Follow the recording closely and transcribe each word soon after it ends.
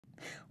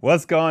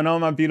What's going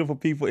on, my beautiful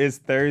people? It's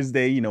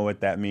Thursday. You know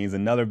what that means.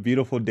 Another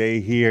beautiful day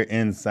here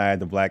inside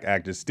the Black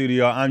Actors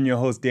Studio. I'm your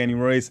host, Danny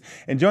Royce,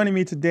 and joining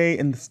me today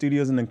in the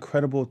studio is an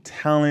incredible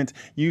talent.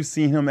 You've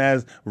seen him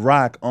as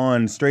Rock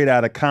on Straight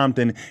Outta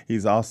Compton.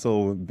 He's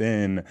also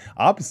been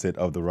opposite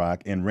of The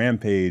Rock in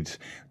Rampage.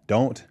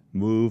 Don't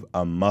move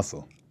a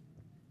muscle.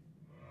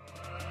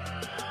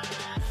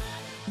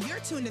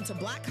 Tuned into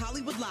Black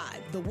Hollywood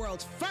Live, the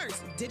world's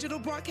first digital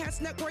broadcast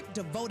network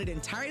devoted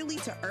entirely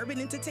to urban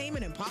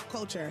entertainment and pop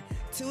culture.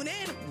 Tune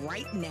in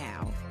right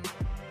now.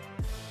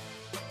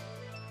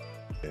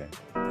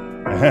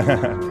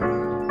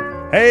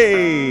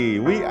 Hey,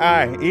 we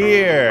are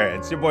here.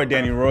 It's your boy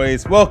Danny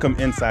Royce. Welcome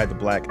inside the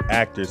Black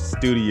Actors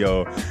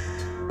Studio.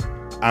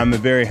 I'm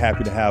very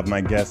happy to have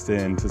my guest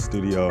into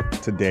studio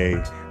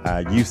today.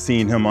 You've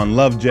seen him on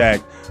Love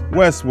Jack,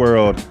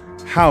 Westworld,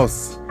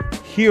 House,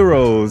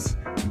 Heroes,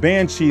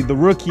 Banshee, The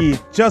Rookie,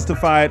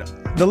 Justified,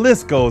 the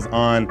list goes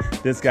on.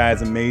 This guy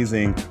is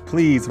amazing.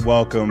 Please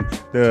welcome,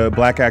 the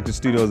Black Actors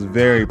Studio is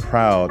very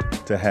proud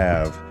to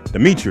have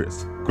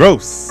Demetrius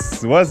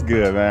Grosse. What's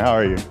good, man? How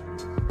are you?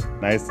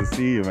 Nice to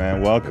see you,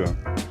 man. Welcome.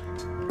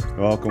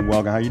 Welcome.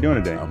 How you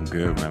doing today? I'm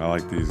good, man. I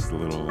like these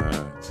little,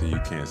 so you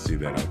can't see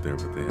that out there,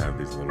 but they have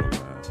these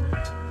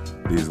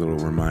little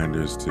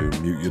reminders to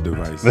mute your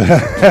device.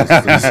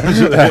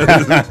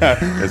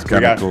 It's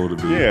kind of cool to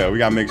be. Yeah, we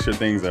got to make sure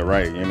things are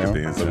right, you know,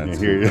 so we can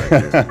hear you.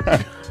 Right.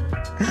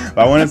 But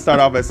I want to start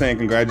off by saying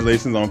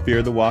congratulations on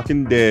Fear the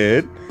Walking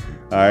Dead.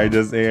 All right,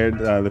 just aired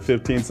the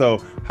 15th. So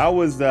how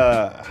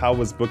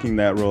was booking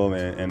that role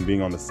and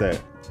being on the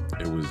set?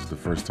 It was the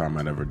first time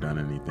I'd ever done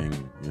anything,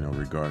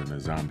 regarding a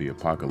zombie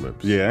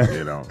apocalypse. Yeah.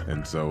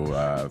 And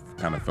so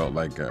kind of felt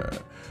like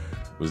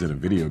was in a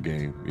video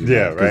game.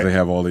 Yeah, right. Because they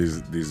have all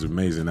these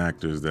amazing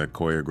actors that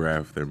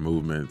choreograph their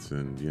movements,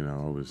 and I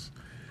was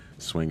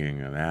swinging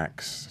an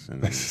axe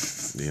and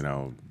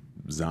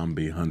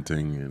zombie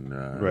hunting, and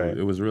right.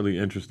 It was a really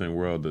interesting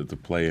world to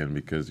play in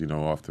because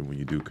often when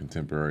you do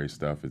contemporary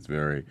stuff, it's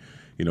very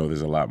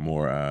there's a lot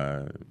more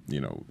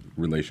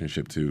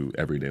relationship to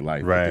everyday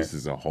life. Right. But this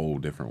is a whole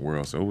different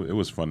world, so it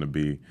was fun to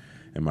be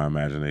in my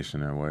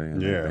imagination that way.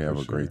 And yeah, they have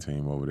a great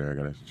team over there. I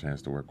got a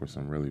chance to work with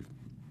some really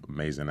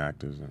amazing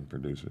actors and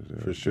producers.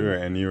 For sure.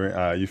 And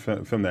you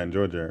filmed that in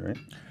Georgia, right?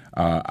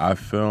 I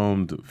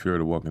filmed Fear of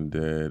the Walking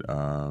Dead,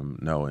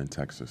 in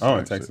Texas. Oh,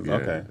 in Texas, yeah,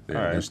 okay. Yeah.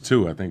 All right. There's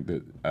two. I think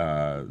that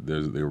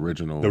there's the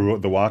original.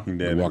 The Walking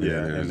Dead. The Walking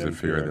yeah, Dead, and then the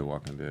Fear of the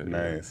Walking Dead.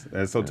 Nice. Yeah.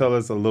 And so tell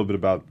us a little bit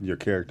about your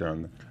character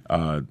on the.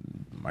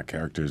 My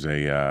character's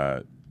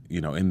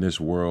in this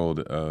world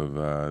of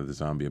the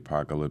zombie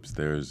apocalypse,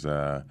 there's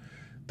a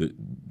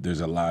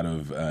lot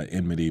of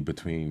enmity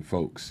between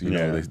folks.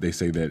 They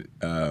say that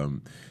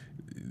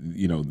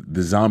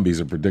the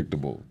zombies are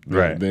predictable.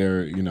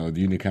 They're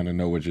you kind of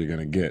know what you're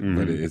gonna get,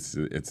 but it's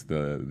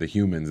the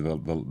humans,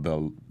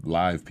 the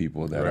live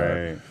people that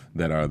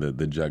are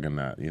the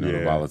juggernaut,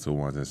 the volatile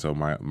ones. And so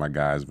my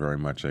guy is very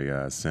much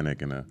a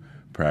cynic and a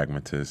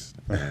pragmatist,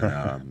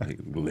 and he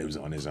lives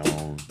on his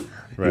own.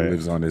 Right. He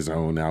lives on his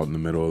own out in the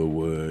middle of the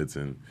woods,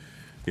 and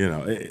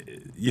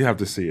you have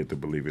to see it to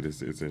believe it.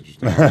 It's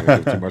interesting. I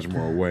don't give too much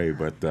more away,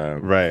 but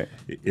right.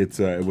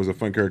 It was a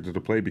fun character to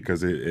play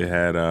because it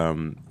had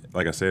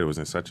like I said, it was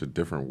in such a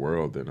different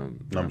world than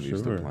I'm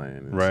used to playing.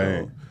 And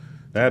right. So,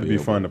 that had to be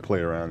fun to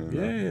play around in.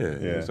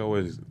 Yeah. It's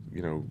always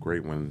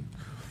great when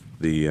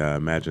the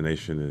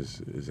imagination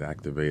is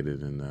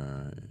activated in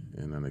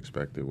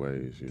unexpected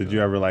ways. Did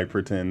you ever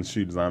pretend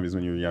shoot zombies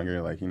when you were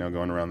younger,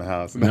 going around the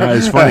house? No,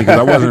 it's funny because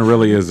I wasn't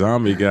really a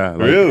zombie guy.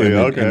 Really?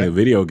 Okay. And the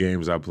video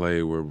games I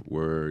played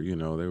were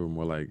they were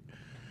more like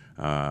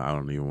I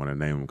don't even want to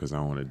name them because I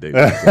don't want to date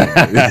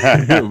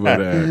myself.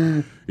 But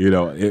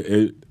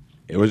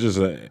it was just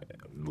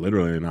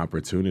literally an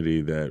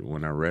opportunity that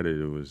when I read it,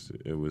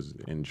 it was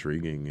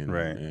intriguing,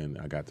 and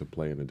I got to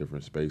play in a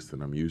different space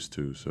than I'm used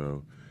to.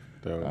 So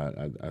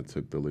I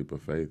took the leap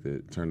of faith.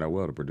 It turned out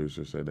well. The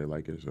producers said they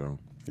like it, so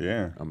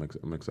yeah, I'm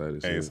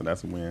excited. Hey, so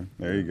that's a win.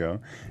 There you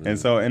go. And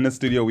so in the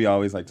studio, we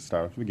always like to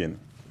start at the beginning.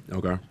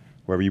 Okay.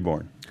 Where were you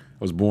born?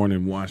 I was born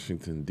in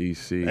Washington,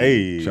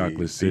 D.C.,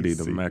 Chocolate City,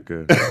 the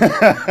Mecca.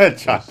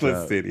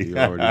 Chocolate City. You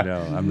already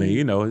know. I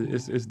mean,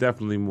 it's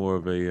definitely more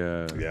of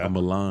a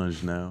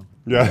melange now.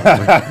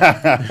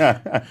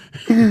 Yeah.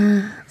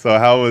 So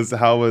how was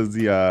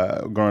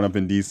the growing up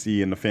in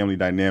D.C. and the family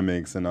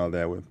dynamics and all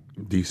that with?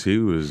 D.C.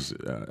 was,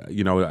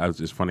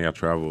 it's funny. I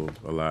travel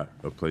a lot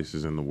of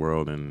places in the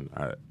world, and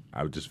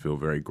I just feel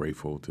very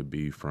grateful to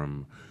be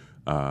from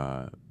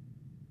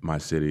my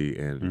city,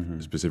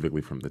 and specifically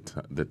from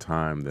the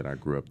time that I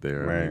grew up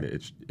there. Right. I mean,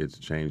 it's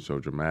changed so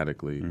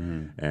dramatically,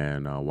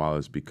 and while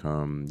it's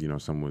become,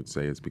 some would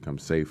say it's become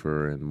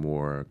safer and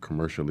more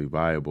commercially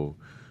viable,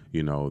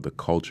 the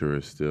culture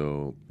is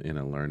still in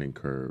a learning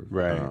curve,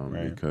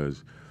 right.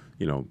 Because,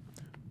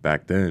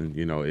 back then,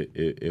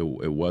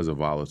 it was a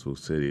volatile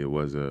city. It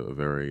was a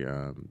very,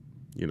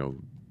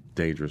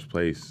 dangerous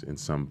place in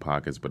some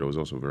pockets, but it was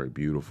also very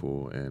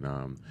beautiful.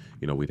 And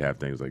you know, we'd have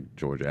things like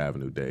Georgia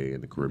Avenue Day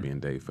and the Caribbean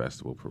Day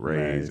Festival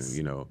parades, Nice. and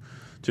you know,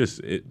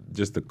 just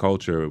the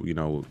culture. You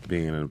know,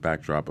 being in the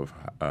backdrop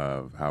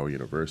of Howard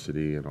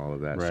University and all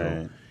of that.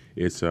 Right.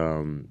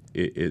 So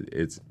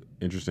it's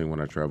interesting when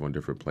I travel in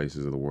different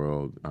places of the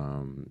world,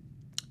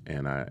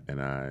 and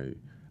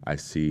I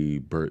see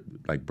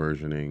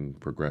burgeoning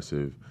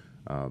progressive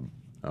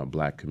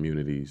Black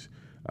communities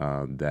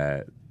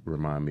that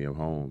remind me of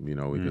home, you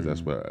know, because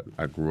that's what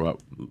I grew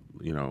up,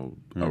 you know,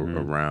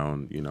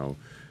 around, you know,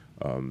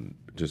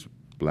 just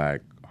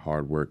Black,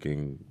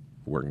 hardworking,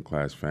 working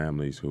class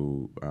families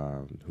who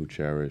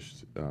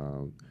cherished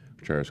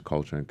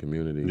culture and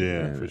community.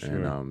 Yeah, and, for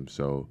sure. And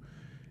so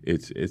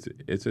it's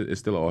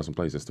still an awesome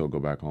place. I still go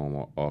back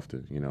home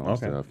often, you know. I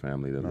still have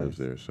family that lives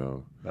there.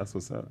 So that's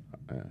what's up.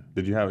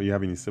 Did you have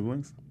any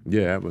siblings?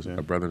 Yeah, it was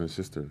a brother and a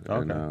sister.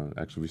 Okay. And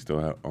actually, we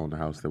still own the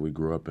house that we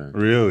grew up in.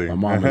 Really? My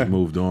mom has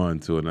moved on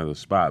to another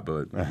spot,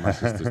 but my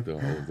sister still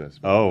holds that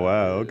spot. Oh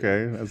wow,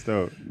 okay, that's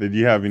dope. Did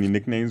you have any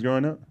nicknames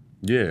growing up?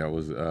 Yeah, I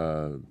was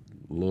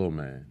Lil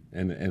Man,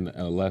 and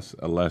a less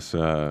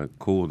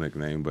cool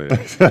nickname, but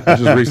I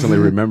just recently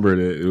remembered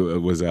it.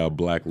 It was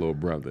Black Little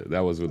Brother.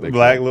 That was what they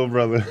Black called Little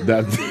Brother.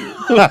 That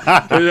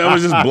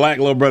was just Black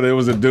Little Brother. It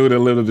was a dude that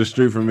lived up the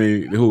street from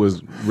me who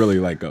was really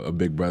like a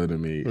big brother to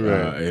me,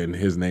 Right. and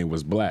his name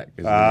was Black.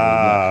 His name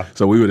was Black.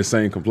 So we were the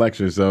same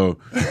complexion. So,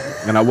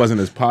 and I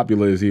wasn't as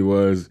popular as he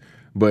was.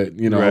 But,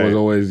 you know, I was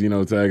always, you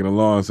know, tagging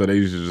along, so they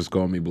used to just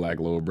call me Black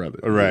Little Brother.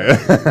 Right.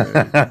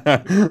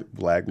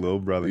 Black Little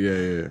Brother.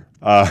 Yeah.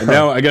 And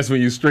now, I guess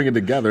when you string it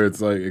together,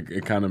 it's like,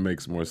 it kind of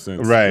makes more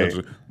sense. Right.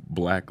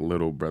 Black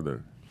Little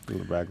Brother.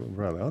 Black Little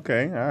Brother.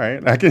 Okay, all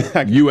right. I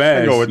can You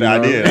asked. go with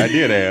that. You know? I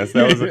did ask.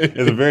 That was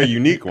it's a very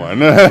unique one.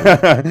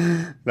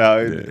 Now,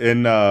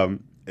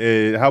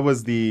 and how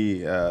was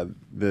the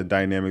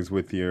dynamics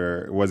with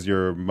was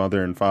your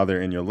mother and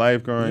father in your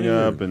life growing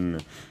up?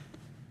 And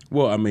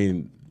well, I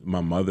mean, my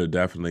mother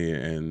definitely,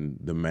 and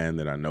the man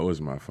that I know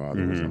as my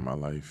father was in my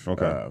life,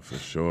 for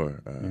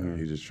sure.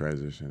 He just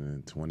transitioned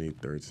in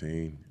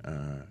 2013,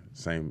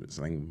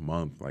 same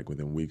month, like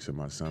within weeks of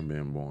my son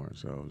being born.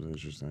 So it was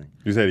interesting.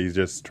 You said he's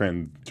just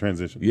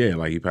transitioned. Yeah,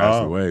 like he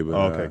passed away. But,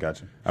 okay,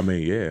 gotcha. I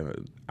mean, yeah,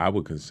 I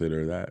would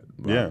consider that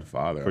my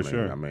father. For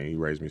sure. I mean, he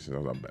raised me since I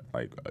was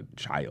like a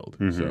child.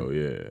 So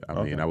yeah,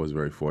 I mean, I was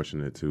very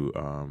fortunate to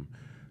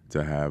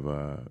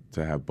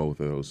have both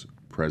of those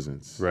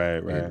presence in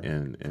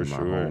my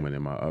home and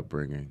in my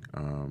upbringing.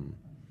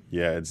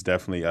 Yeah, it's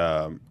definitely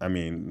I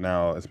mean,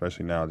 now,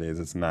 especially nowadays,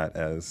 it's not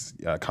as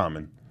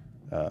common,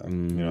 you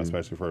know,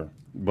 especially for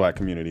Black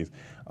communities.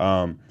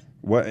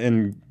 What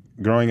in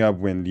growing up,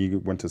 when you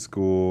went to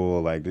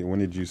school, like when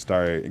did you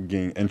start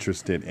getting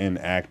interested in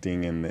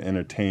acting and the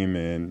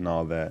entertainment and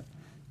all that?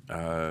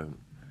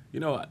 You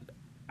know,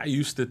 I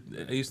used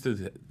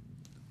to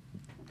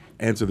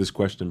answer this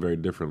question very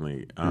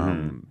differently.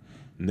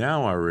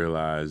 Now I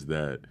realize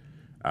that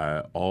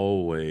I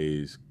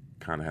always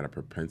kind of had a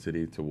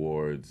propensity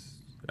towards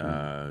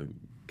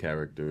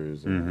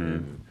characters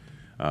and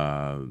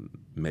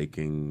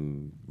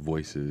making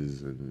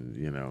voices, and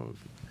you know,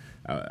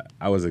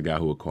 I was a guy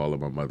who would call up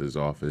my mother's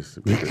office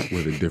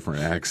with a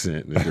different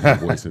accent and a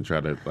different voice and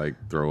try to like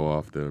throw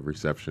off the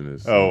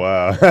receptionist. Oh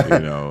wow! You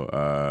know,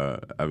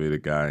 I mean, a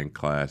guy in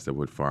class that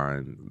would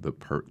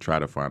try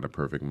to find the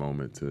perfect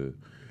moment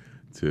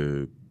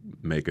to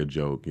make a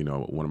joke. You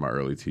know, one of my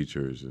early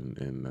teachers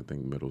in I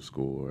think middle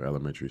school or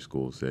elementary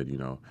school said, you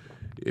know,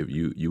 if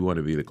you want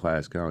to be the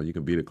class clown, you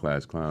can be the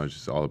class clown. It's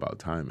just all about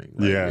timing.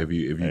 Like, if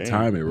you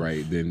time it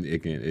right, then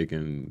it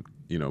can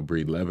you know,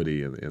 breed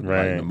levity and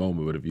lighten the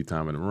moment. But if you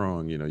time it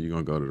wrong, you know, you're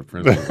gonna go to the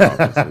principal's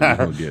office and you're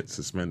gonna get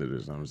suspended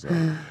or something. So,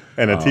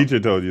 and a teacher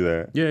told you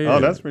that? Yeah. Oh,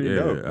 that's pretty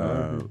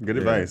dope. Good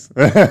advice.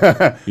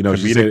 You know,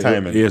 she said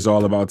timing. It's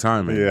all about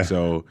timing. Yeah.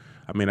 So,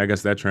 I mean, I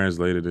guess that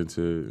translated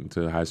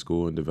into high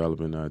school and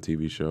developing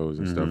TV shows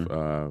and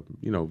stuff.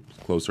 You know,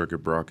 closed circuit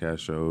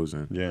broadcast shows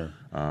and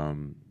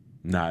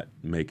not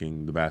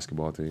making the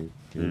basketball team.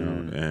 You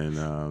know,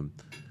 and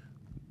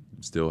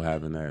still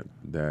having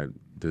that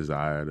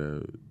desire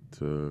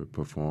to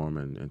perform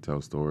and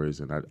tell stories.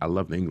 And I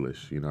loved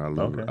English. You know, I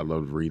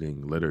loved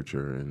reading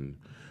literature, and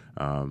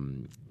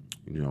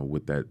you know,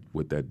 what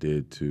that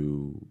did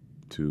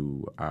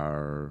to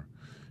our,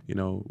 you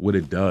know, what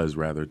it does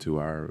rather to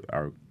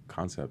our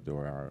concept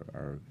or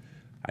our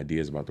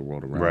ideas about the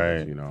world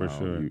around us. You know, for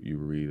sure. You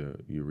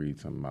read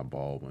something by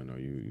Baldwin, or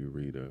you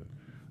read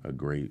a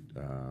great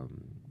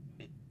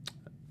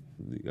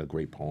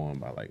poem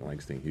by like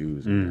Langston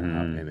Hughes,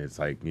 and it's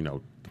like, you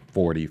know,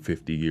 40,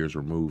 50 years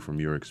removed from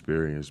your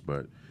experience,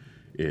 but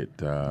it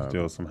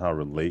still somehow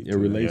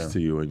relates to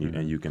you,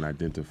 and you can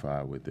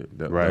identify with it.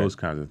 Those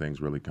kinds of things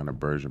really kind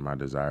of burgeon my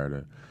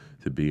desire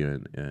to be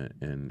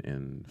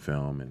in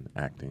film and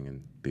acting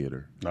and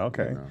theater.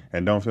 Okay. You know?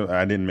 And don't feel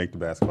I didn't make the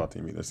basketball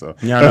team either, so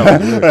yeah, I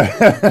know.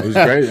 It was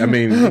great. I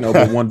mean, you know,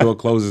 but one door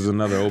closes,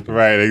 another open.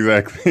 Right,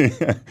 exactly.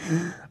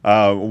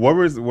 What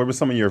were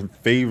some of your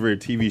favorite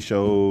TV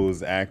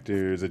shows,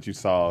 actors that you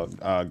saw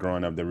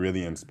growing up that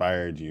really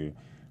inspired you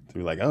to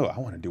be like, oh, I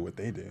want to do what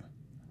they do?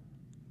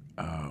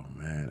 Oh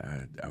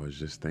man, I was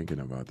just thinking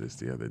about this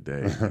the other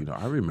day.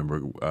 I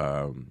remember,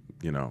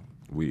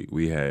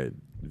 we had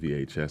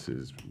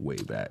VHSs way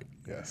back.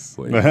 Yes.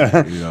 What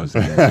I'm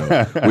saying?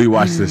 So we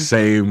watched the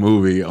same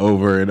movie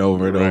over and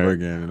over and over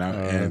again,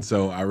 and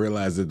so I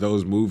realized that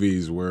those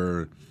movies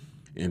were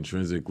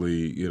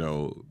intrinsically,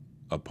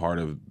 a part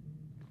of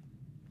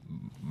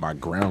my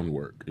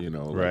groundwork. Like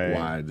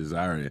why I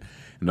desired it.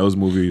 And those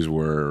movies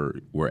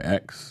were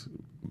X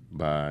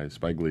by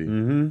Spike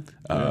Lee,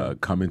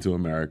 Coming to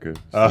America,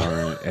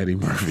 starring Eddie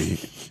Murphy.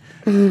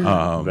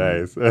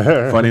 Nice.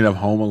 Funny enough,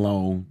 Home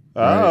Alone.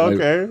 Oh,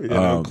 okay.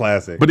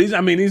 Classic. But these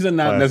are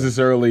not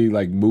necessarily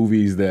like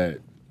movies that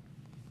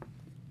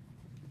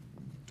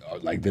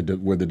like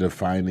were the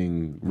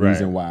defining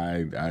reason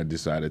why I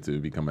decided to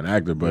become an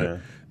actor. But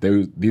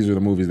these are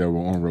the movies that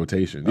were on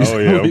rotation. These are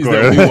movies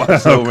that we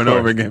watched over and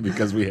over again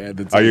because we had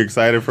the tape. Are you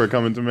excited for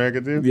Coming to America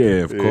too?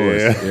 Yeah, of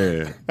course.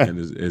 Yeah, and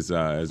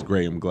it's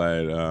great. I'm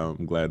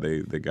glad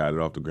they got it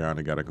off the ground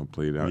and got it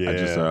completed.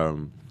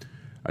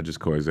 I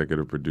just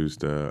co-executive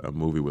produced a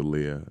movie with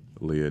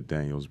Leah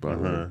Daniels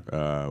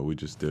Butler. We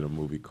just did a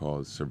movie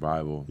called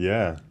Survival.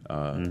 Yeah.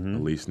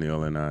 Elise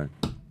Neal and I,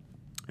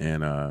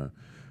 and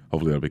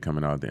hopefully it'll be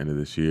coming out at the end of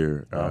this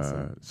year.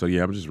 Awesome. So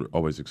yeah, I'm just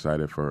always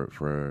excited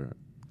for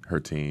her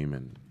team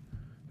and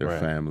their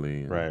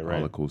family and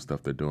all the cool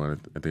stuff they're doing.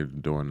 They're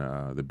doing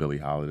the Billie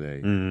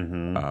Holiday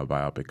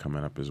biopic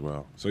coming up as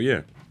well. So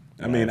yeah.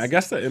 I mean, I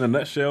guess that in a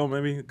nutshell,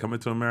 maybe Coming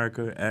to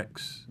America,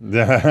 X.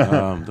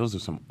 Those are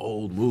some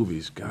old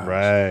movies, gosh.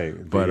 Right.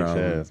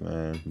 VHS,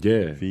 man.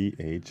 Yeah.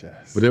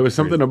 VHS. But there was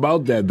something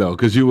about that, though,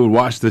 because you would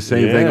watch the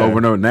same thing over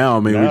and over. Now, I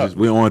mean,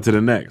 we on to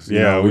the next. I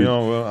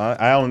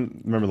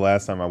don't remember the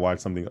last time I watched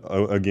something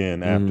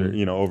again after,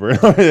 over. It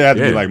had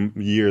to be like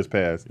years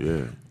past.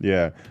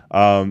 Yeah.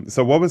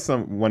 So what was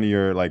one of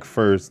your like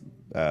first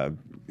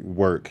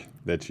work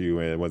that you,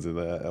 was it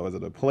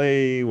a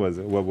play?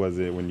 What was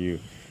it when you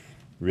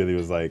really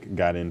was like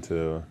got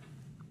into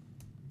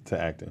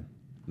acting?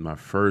 My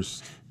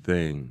first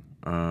thing,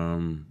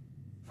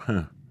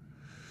 I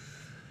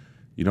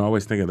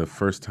always think of the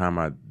first time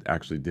I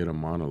actually did a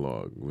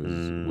monologue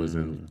was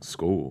in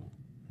school.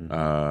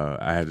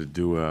 I had to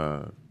do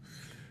a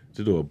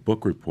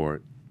book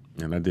report,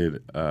 and I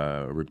did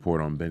a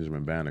report on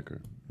Benjamin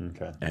Banneker.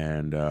 Okay.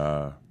 And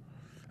I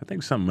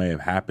think something may have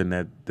happened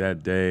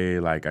that day.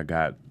 Like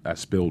I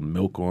spilled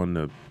milk on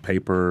the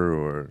paper,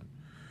 or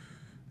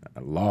I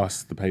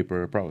lost the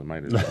paper. Probably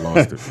might have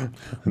lost it.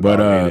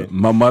 But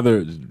my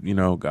mother,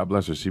 God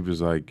bless her, she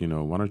was like,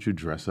 why don't you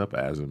dress up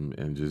as him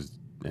and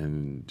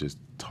just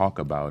talk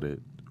about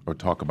it, or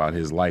talk about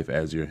his life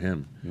as you're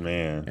him.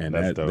 Man, and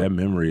that's dope. That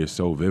memory is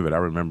so vivid. I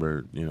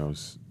remember,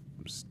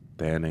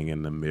 standing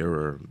in the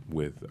mirror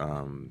with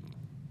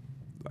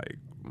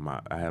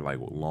I had like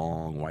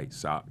long white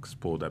socks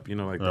pulled up,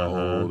 like the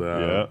old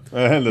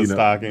the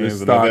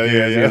stockings, and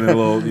a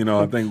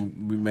little, I think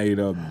we made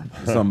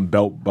some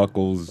belt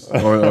buckles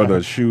or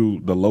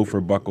the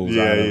loafer buckles.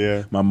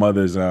 My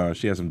mother's,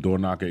 she had some door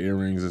knocker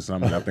earrings or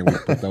something. I think we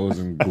put those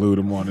and glued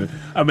them on it.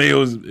 I mean,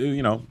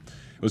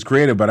 it was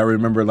creative, but I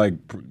remember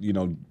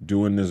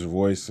doing this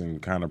voice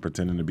and kind of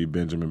pretending to be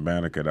Benjamin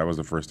Banneker. That was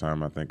the first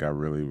time I think I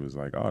really was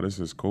like, oh, this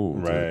is cool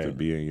to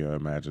be in your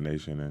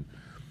imagination. And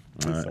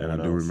I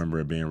do remember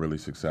it being really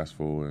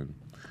successful. And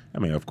I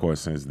mean, of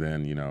course, since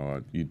then,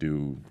 you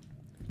do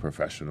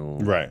professional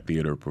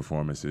theater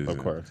performances, of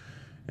course,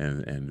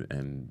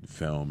 and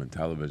film and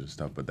television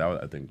stuff. But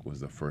that, I think, was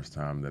the first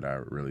time that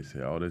I really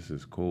said, "Oh, this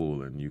is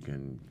cool," and you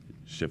can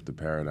shift the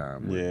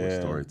paradigm with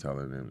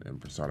storytelling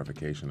and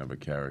personification of a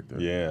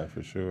character. Yeah,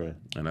 for sure.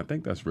 And I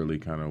think that's really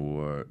kind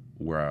of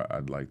where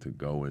I'd like to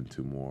go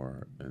into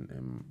more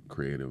and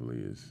creatively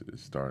is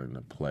starting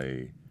to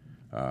play.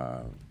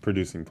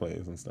 Producing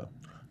plays and stuff.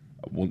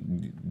 Well,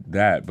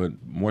 that, but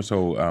more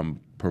so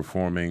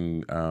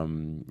performing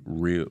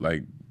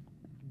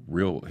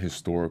real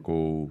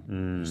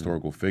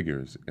historical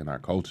figures in our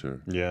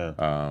culture. Yeah.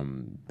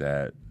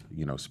 That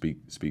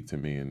speak to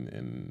me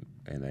in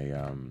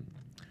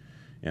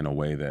a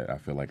way that I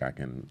feel like I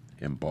can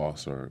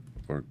emboss or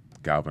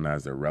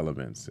galvanize their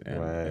relevance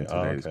in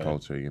today's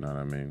culture. You know what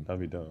I mean?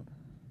 That'd be dope.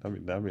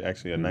 That'd be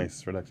actually a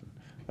nice production.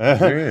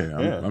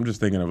 I'm just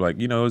thinking of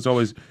it's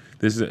always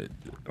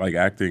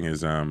acting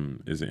is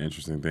an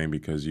interesting thing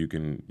because you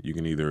can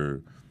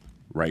either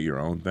write your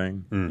own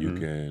thing, you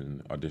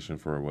can audition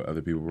for what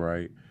other people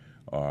write,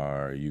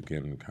 or you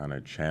can kind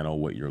of channel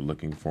what you're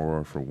looking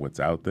for from what's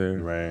out there.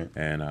 Right.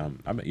 And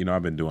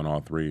I've been doing all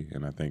three,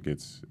 and I think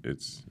it's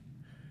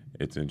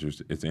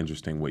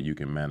interesting what you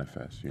can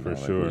manifest.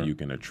 What you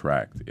can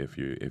attract if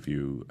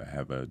you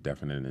have a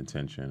definite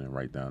intention and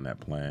write down that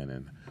plan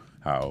and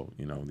how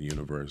the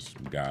universe,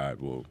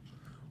 God will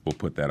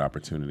put that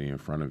opportunity in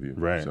front of you.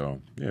 Right. So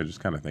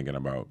just kind of thinking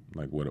about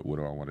what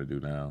do I want to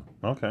do now?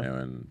 Okay.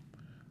 And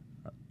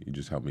you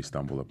just helped me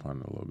stumble upon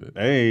it a little bit.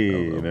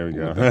 Hey, there we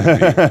go.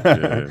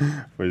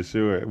 Yeah. For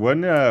sure.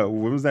 When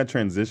was that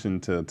transition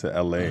to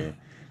LA?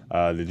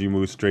 Did you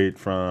move straight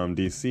from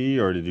DC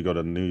or did you go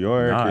to New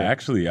York? No,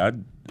 actually, I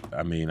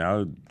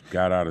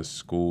got out of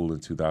school in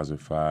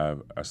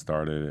 2005. I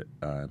started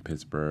in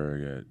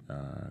Pittsburgh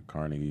at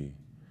Carnegie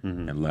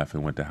and left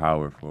and went to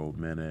Howard for a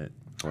minute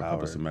for a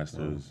couple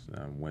semesters.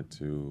 I went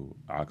to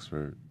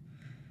Oxford,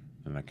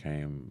 and I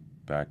came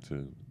back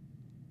to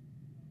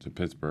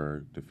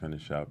Pittsburgh to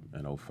finish up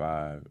in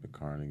 05 at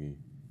Carnegie.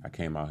 I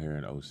came out here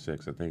in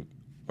 06, I think,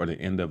 or the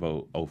end of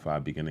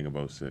 05, beginning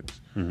of 06.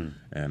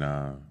 And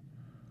I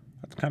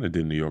kind of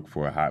did New York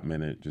for a hot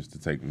minute just to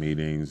take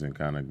meetings and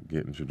kind of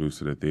get introduced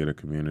to the theater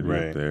community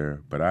up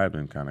there. But I had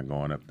been kind of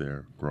going up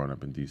there, growing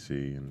up in D.C.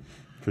 and,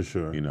 for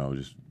sure, you know,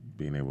 just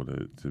being able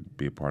to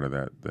be a part of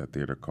that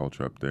theater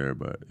culture up there.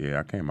 But, yeah,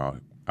 I came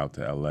out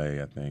to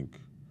L.A., I think,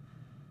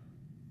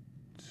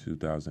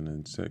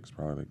 2006,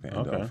 probably like the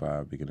end of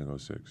 05, beginning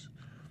of 06.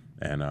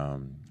 And,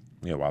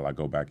 while I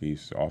go back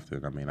east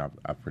often, I mean,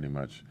 I pretty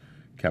much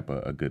kept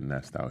a good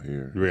nest out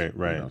here.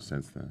 Right. You know,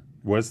 since then.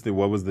 What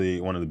was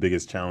one of the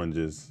biggest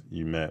challenges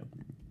you met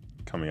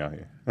coming out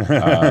here?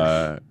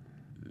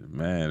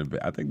 Man,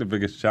 I think the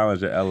biggest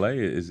challenge at LA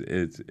is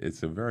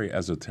it's a very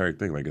esoteric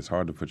thing. Like, it's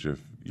hard to put your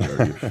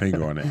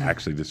finger on it and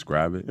actually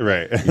describe it.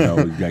 Right. You know,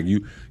 like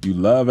you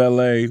love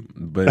LA,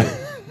 but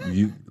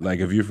you, like,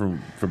 if you're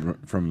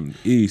from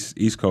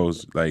East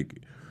Coast,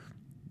 like,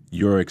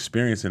 your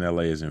experience in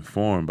LA is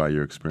informed by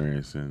your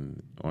experience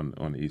on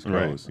the East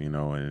Coast, you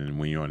know, and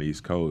when you're on the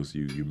East Coast,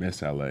 you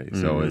miss LA.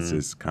 So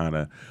it's kind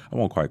of, I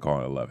won't quite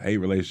call it a love-hate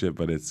relationship,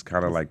 but it's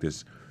kind of like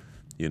this,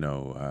 you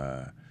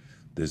know,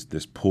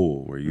 this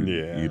pull where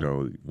you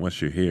know,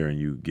 once you're here and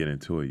you get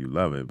into it, you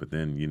love it, but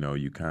then, you know,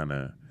 you kind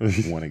of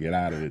want to get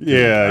out of it. Too.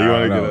 You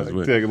want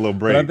to take a little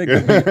break. But I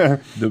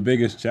think the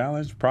biggest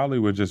challenge probably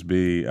would just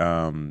be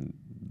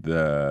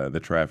the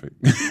traffic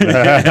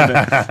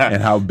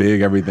and how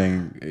big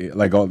everything,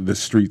 like, all the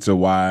streets are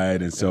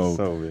wide, and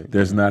so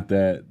there's not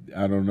that,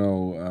 I don't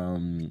know,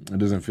 it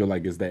doesn't feel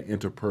like it's that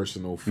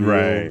interpersonal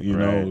feel, you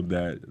know,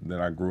 that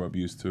I grew up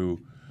used to.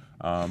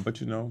 But,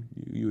 you know,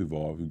 you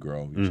evolve, you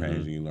grow, you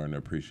change, and you learn to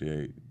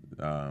appreciate,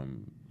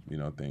 you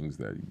know, things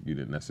that you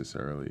didn't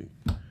necessarily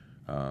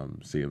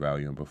see a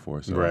value in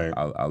before. So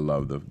I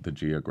love the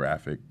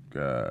geographic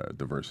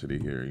diversity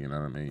here, you know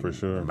what I mean? For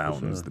sure. The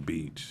mountains, the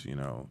beach, you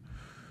know.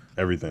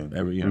 Everything.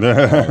 You know, all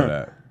of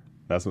that.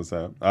 That's what's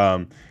up.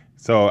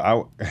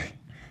 So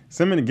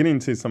getting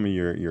into some of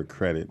your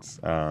credits,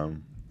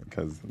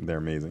 because they're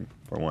amazing,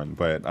 for one.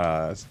 But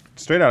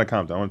Straight Outta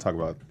Compton, I want to talk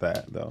about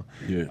that, though.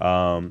 Yeah.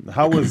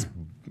 How was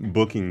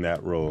booking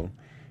that role?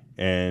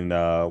 And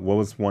what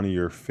was one of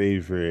your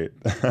favorite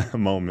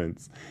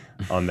moments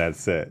on that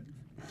set?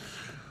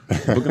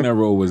 Booking that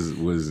role was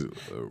a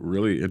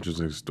really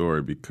interesting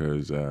story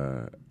because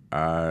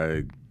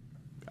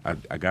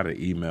I got an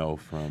email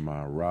from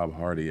Rob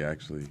Hardy,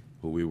 actually,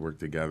 who we worked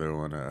together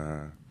on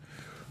a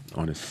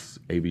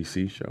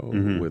ABC show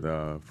with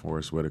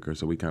Forrest Whitaker.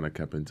 So we kind of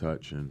kept in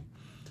touch, and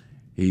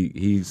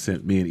he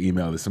sent me an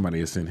email that somebody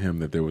had sent him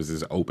that there was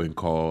this open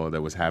call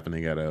that was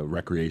happening at a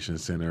recreation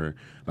center,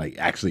 like,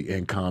 actually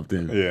in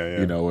Compton.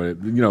 You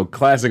know,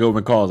 classic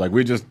open calls. Like,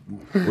 we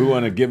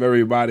want to give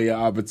everybody an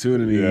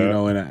opportunity. You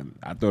know, and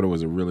I thought it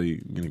was a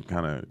really, you know,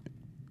 kind of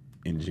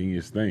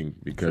ingenious thing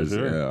because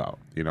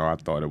you know, I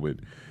thought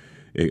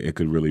it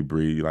could really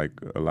breed, like,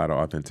 a lot of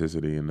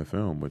authenticity in the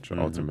film, which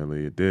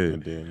ultimately it did.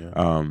 It did,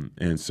 yeah.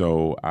 And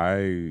so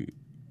I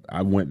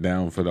went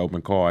down for the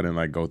open call. I didn't,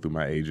 like, go through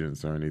my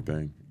agents or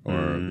anything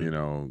or you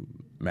know,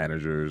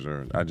 managers,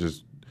 or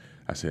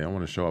I said I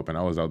want to show up, and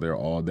I was out there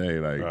all day,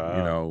 like,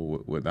 you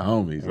know, with the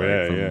homies.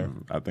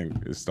 I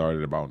think it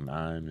started about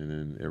 9, and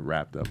then it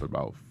wrapped up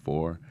about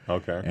 4.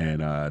 Okay.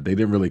 And they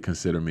didn't really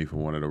consider me for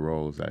one of the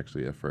roles,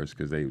 actually, at first,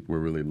 because they were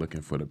really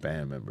looking for the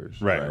band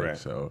members. Right.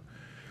 So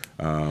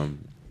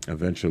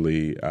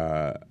eventually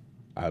I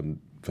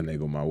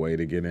finagled my way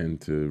to get in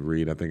to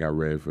read. I think I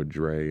read for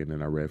Dre, and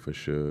then I read for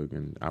Suge,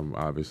 and I'm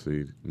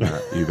obviously not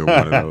either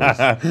one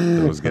of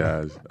those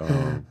guys.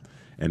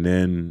 And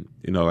then,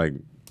 you know, like,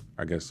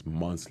 I guess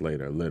months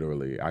later,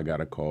 literally, I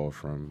got a call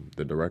from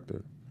the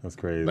director. That's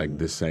crazy. Like,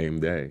 the same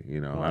day, you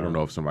know. I don't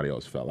know if somebody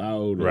else fell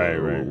out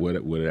or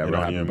whatever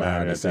happened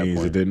behind the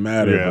scenes. It didn't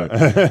matter.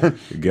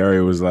 But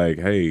Gary was like,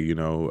 hey, you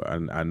know,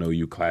 I know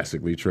you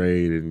classically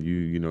trained and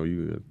you know,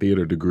 you a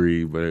theater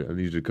degree, but I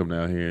need you to come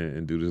down here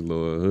and do this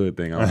little hood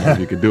thing. I don't know if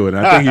you could do it.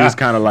 And I think he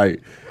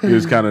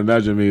was kind of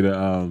nudging me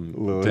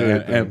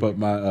to amp up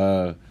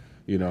my,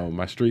 you know,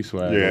 my street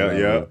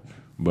swag.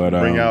 But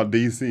bring out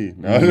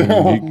DC.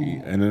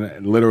 And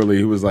then literally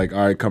he was like,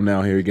 all right, come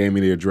down here. He gave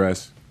me the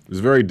address. It was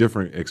a very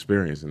different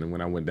experience. And then when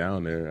I went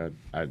down there,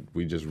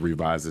 we just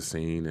revised the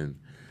scene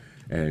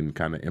and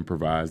kind of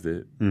improvised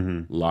it,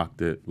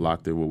 locked it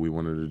what we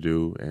wanted to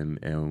do,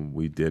 and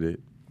we did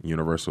it.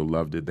 Universal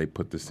loved it. They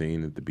put the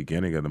scene at the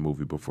beginning of the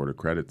movie before the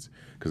credits,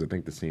 because I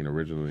think the scene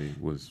originally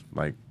was,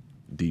 like,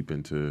 deep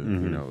into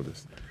you know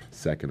this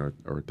second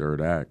or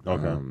third act.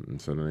 Okay.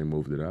 And so then they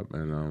moved it up,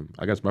 and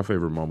I guess my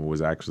favorite moment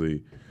was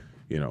actually,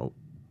 you know,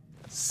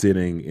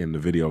 sitting in the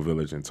video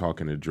village and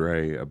talking to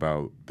Dre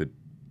about the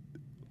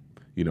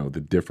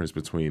difference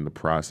between the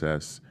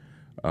process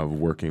of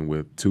working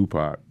with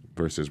Tupac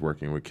versus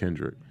working with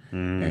Kendrick,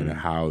 and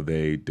how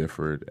they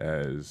differed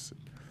as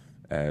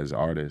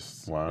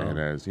artists and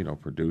as, you know,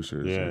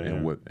 producers,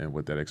 and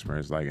what that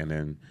experience like. And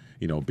then,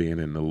 you know, being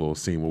in the little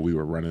scene where we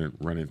were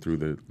running through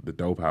the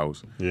dope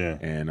house,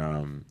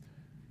 and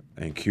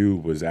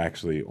Cube was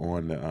actually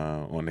on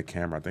the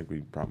camera. I think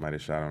we probably might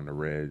have shot on the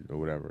Red or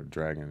whatever,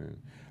 Dragon.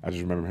 And I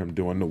just remember him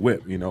doing the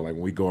whip, you know, like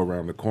when we go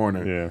around the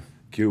corner. Yeah.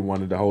 Cube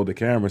wanted to hold the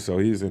camera, so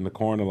he's in the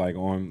corner, like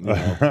on. You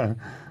know,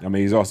 I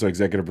mean, he's also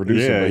executive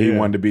producer, but he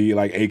wanted to be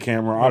like a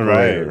camera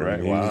operator.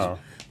 Right. Wow.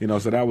 You know,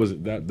 so that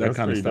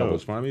kind of stuff dope.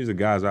 was fun. I mean, these are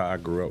guys I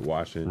grew up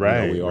watching.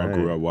 Right. You know, we all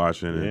grew up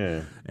watching,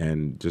 Yeah.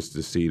 and just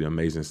to see the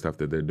amazing stuff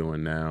that they're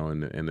doing now,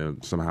 and to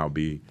somehow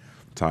be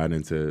tied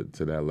into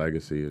that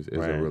legacy is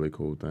a really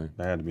cool thing.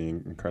 That had to be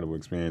an incredible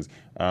experience.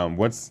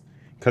 Because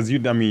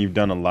you've done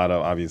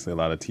obviously a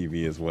lot of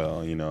TV as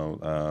well. You know,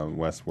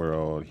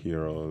 Westworld,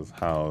 Heroes,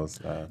 House,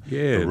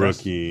 The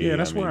Rookie.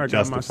 That's where I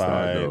got my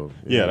start, though.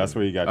 Yeah, that's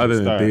where you got other your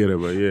than start. theater,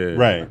 but yeah.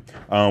 Right.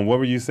 What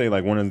would you say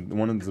like one of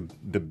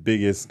the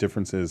biggest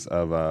differences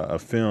of a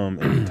film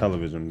and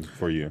television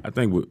for you? I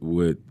think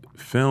with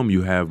film,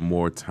 you have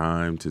more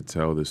time to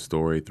tell the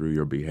story through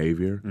your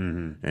behavior,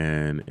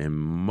 and in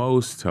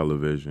most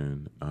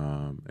television,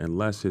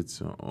 unless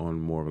it's on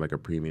more of like a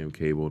premium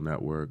cable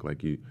network,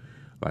 you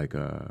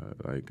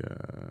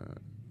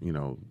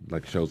know,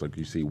 like shows like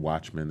you see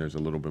Watchmen, there's a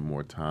little bit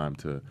more time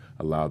to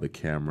allow the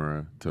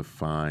camera to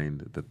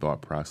find the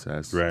thought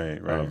process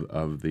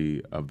of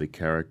the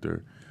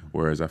character.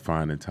 Whereas I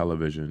find in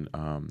television,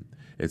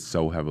 it's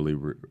so heavily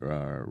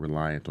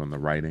reliant on the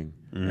writing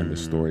and the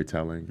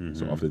storytelling.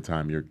 So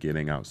oftentimes you're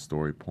getting out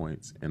story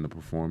points in the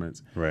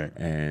performance. Right.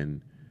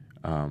 And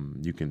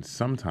you can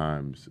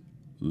sometimes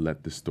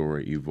let the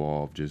story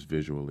evolve just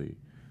visually.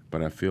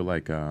 But I feel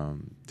like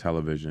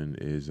television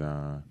is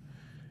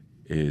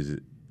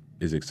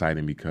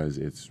exciting because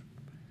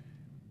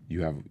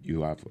you have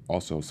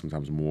also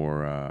sometimes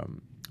more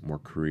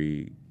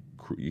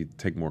you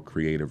take more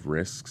creative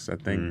risks, I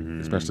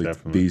think, especially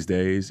these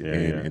days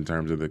in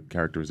terms of the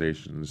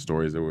characterization and the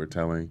stories that we're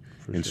telling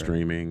in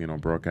streaming and on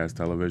broadcast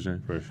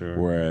television. For sure.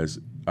 Whereas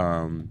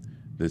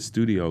the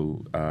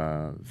studio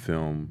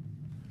film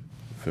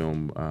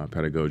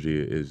pedagogy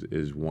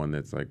is one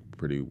that's like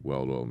pretty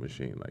well-oiled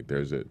machine. Like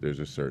there's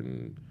a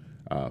certain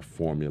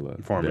formula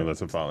to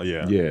follow.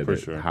 For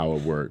sure. How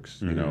it works.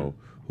 You know,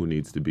 who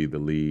needs to be the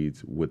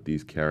leads, what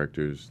these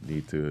characters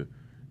need to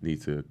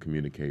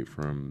communicate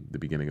from the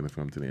beginning of the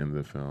film to the end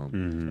of the film.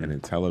 And in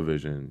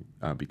television,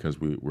 because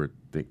we're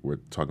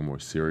talking more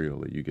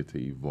serially, you get to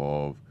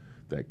evolve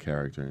that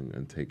character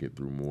and take it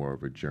through more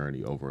of a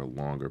journey over a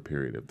longer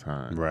period of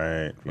time.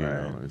 Right.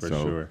 For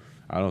sure.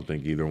 I don't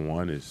think either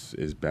one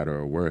is better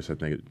or worse. I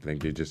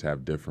think they just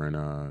have different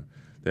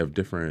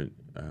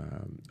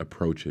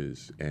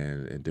approaches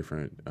and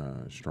different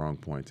strong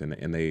points,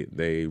 and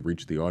they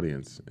reach the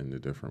audience in a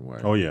different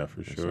way. Oh yeah,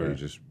 for sure.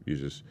 So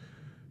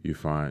you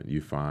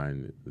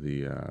find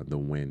the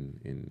win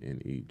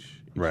in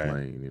each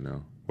lane. You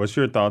know. What's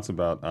your thoughts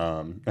about,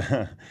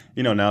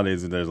 you know,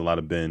 nowadays there's a lot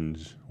of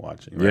binge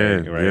watching,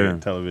 right? Yeah.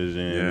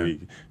 Television, Yeah.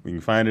 We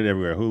can find it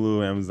everywhere.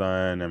 Hulu,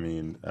 Amazon,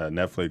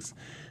 Netflix.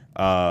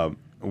 Do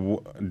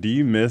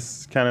you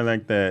miss kind of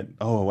like that,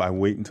 I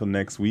wait until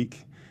next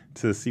week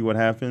to see what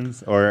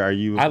happens? Or are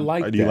you, I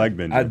like do you like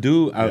binging? I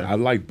do. I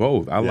like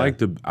both. I like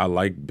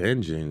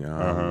binging.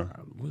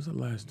 What was the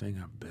last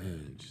thing I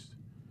binged?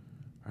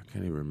 I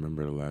can't even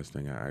remember the last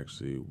thing I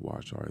actually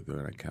watched,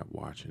 and I kept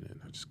watching it.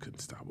 I just couldn't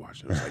stop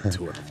watching. It was like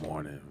 2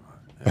 a.m.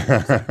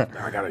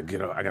 I gotta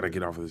get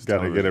off of this.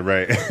 Gotta get it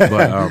right.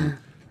 But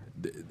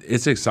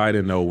it's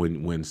exciting though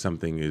when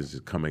something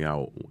is coming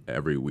out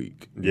every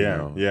week.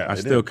 I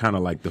still kind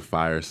of like the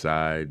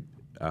fireside.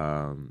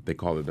 They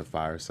call it the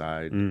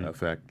fireside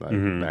effect. Like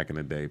back in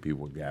the day,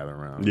 people would gather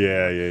around.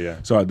 Yeah.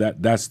 So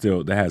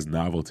that has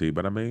novelty.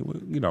 But I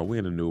mean, you know, we're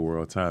in a new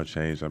world. Times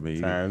change. I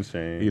mean, times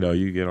change. You know,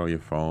 you get on your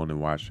phone and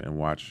watch.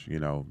 You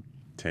know,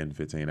 10,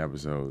 15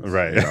 episodes.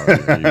 Right. You know,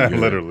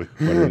 Literally.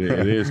 But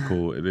it is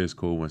cool. It is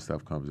cool when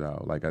stuff comes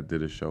out. Like I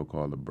did a show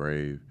called The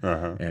Brave,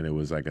 and it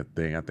was like a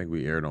thing. I think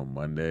we aired on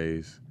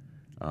Mondays,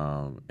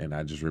 and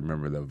I just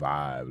remember the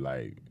vibe.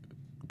 Like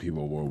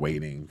people were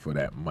waiting for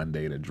that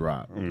Monday to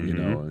drop. You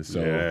know, and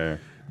so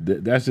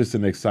that's just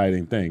an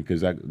exciting thing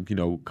because you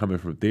know, coming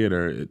from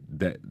theater,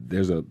 that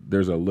there's a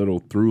little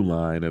through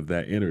line of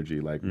that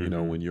energy. Like you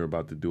know, when you're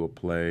about to do a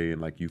play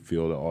and like you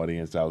feel the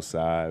audience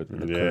outside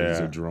and the curtains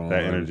are drawn.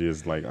 That energy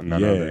is like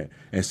none other.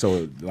 And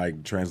so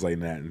like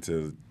translating that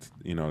into,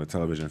 you know, the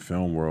television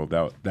film world,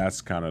 that's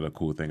kind of the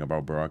cool thing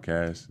about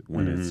broadcast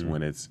when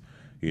it's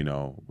you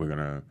know, we're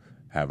gonna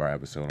have our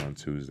episode on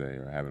Tuesday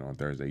or have it on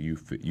Thursday. You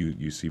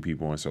see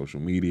people on social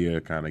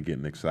media kind of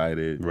getting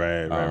excited.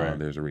 Right.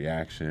 There's a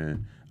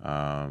reaction.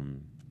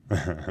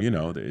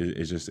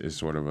 it's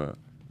sort of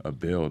a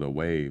build, a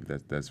wave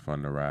that's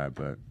fun to ride,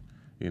 but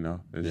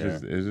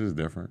it's just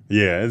different.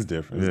 Yeah, it's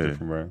different. It's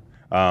different, bro.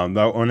 I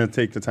want to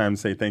take the time to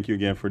say thank you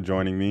again for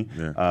joining me.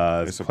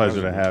 Yeah. It's a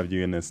pleasure to have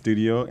you in the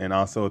studio, and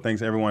also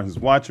thanks to everyone who's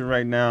watching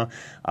right now.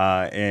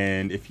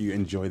 And if you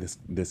enjoy this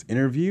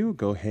interview,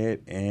 go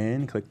ahead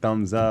and click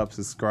thumbs up,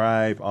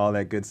 subscribe, all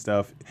that good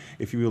stuff.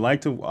 If you would like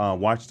to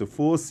watch the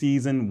full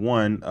season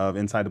 1 of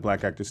Inside the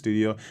Black Actor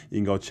Studio, you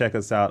can go check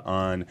us out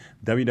on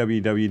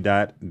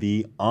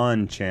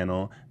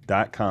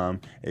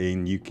www.theonchannel.com,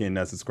 and you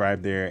can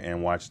subscribe there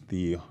and watch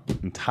the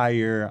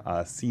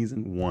entire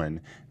season 1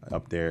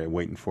 up there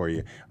waiting for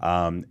you.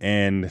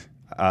 And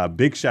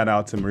big shout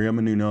out to Maria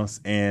Menounos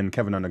and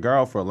Keven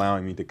Undergaro for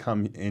allowing me to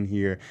come in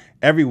here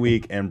every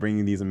week and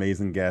bringing these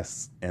amazing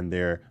guests and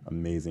their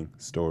amazing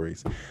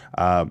stories.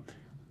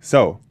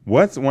 So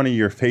what's one of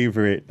your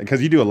favorite,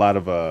 because you do a lot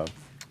of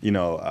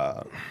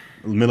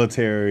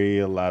military,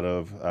 a lot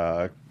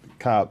of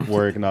cop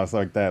work and all stuff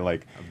like that.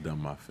 Like, I've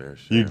done my fair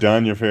share. You've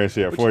done your fair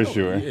share, for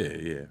sure.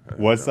 Yeah.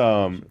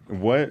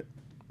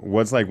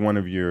 What's like one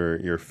of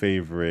your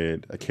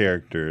favorite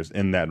characters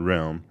in that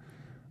realm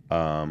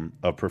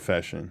of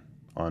profession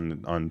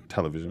on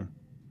television?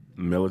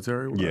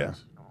 Military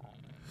wise?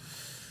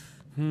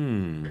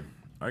 Yeah.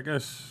 I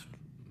guess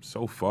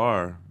so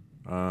far,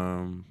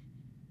 I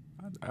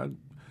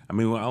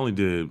mean, I only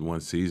did one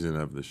season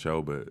of the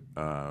show, but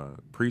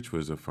Preach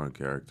was a fun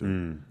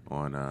character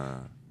on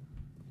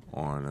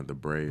The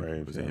Brave.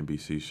 It was an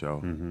NBC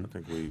show. I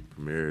think we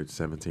premiered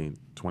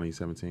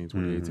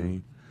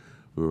 2018.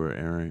 We were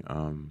airing.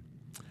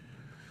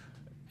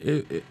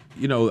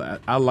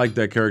 I liked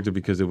that character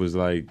because it was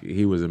like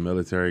he was a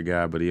military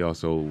guy, but he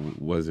also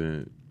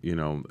wasn't,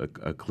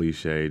 a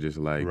cliche, just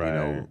like,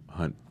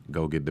 hunt,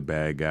 go get the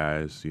bad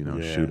guys,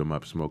 shoot them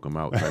up, smoke them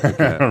out type of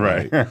cat.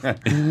 Right.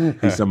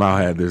 He somehow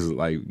had this,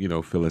 like,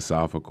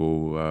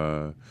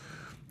 philosophical,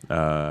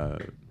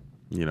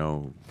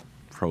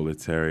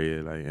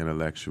 proletariat, like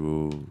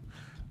intellectual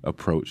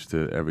approach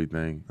to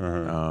everything,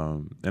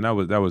 and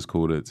that was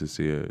cool to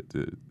see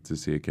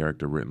a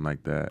character written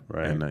like that.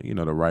 Right. And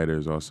the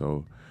writers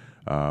also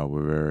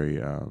were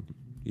very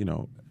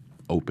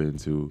open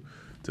to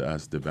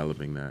us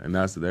developing that, and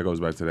that goes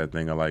back to that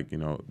thing I like,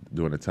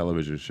 doing a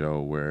television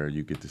show where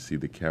you get to see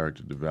the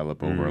character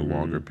develop over a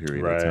longer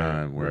period of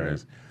time,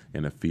 whereas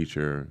in a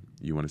feature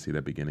you want to see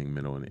that beginning,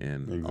 middle, and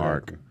end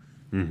arc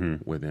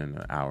within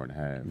an hour and a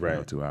half,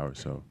 2 hours.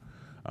 So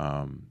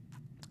I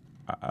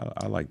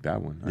like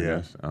that one. I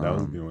guess. That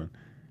was a good one.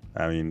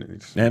 I mean,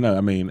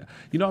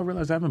 I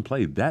realized I haven't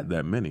played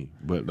that many,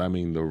 but I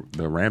mean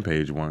the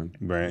Rampage one.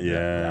 Right.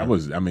 Yeah.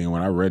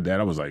 When I read that,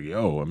 I was like,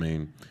 yo. I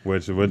mean,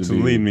 which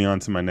lead me on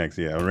to my next.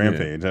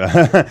 Rampage.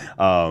 Yeah.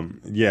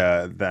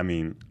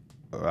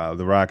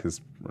 The Rock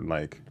is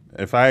like,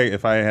 if I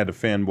had to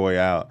fanboy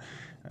out,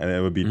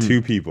 it would be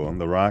two people,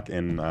 The Rock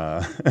and.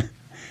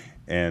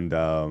 And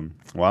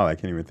wow, I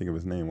can't even think of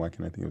his name. Why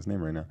can't I think of his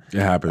name right now?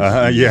 It happens.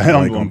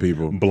 I'm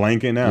people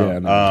blanking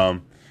out. Yeah,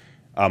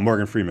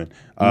 Morgan Freeman.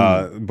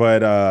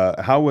 But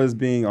how was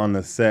being on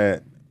the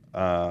set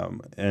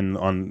and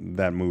on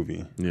that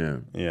movie? Yeah.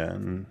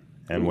 And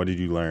what did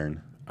you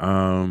learn?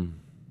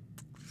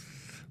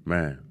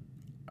 Man,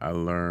 I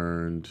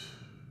learned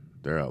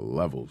there are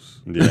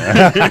levels. Yeah. You know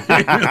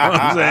what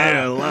I'm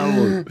saying?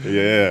 Levels.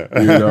 Yeah.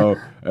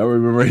 I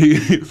remember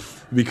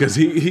because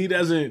he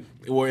doesn't,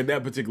 well, in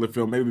that particular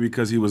film, maybe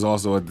because he was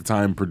also at the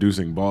time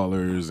producing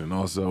Ballers, and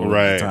also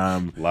at the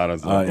time a lot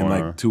of stuff in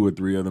like 2 or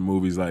 3 other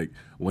movies, like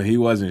when he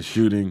wasn't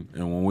shooting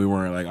and when we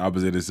weren't like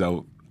opposite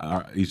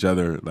each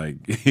other,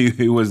 like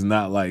he was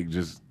not like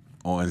just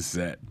on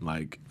set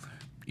like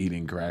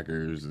eating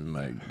crackers and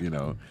like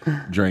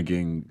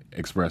drinking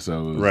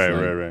espressos,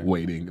 right,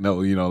 waiting. No,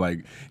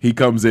 like he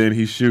comes in,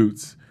 he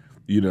shoots,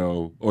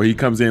 or he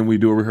comes in, we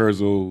do a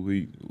rehearsal,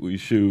 we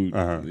shoot,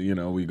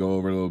 we go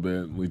over a little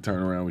bit, we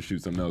turn around, we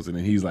shoot something else, and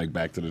then he's like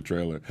back to the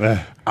trailer.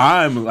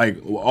 I'm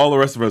like, all the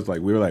rest of us,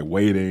 like we were like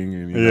waiting,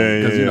 and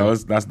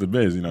because that's the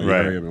biz, you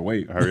hurry up and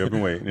wait.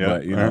 Yeah.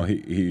 But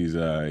he's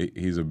a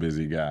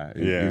busy guy.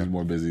 He's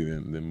more busy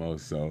than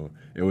most. So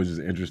it was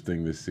just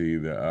interesting to see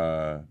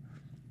the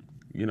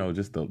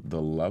just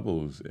the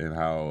levels and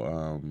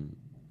how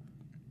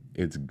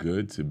it's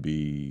good to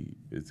be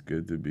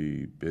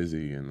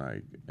busy and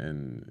like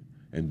and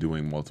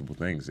doing multiple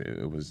things.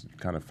 It was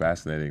kind of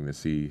fascinating to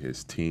see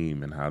his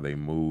team and how they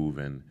move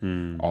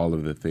and all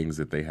of the things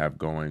that they have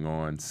going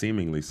on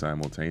seemingly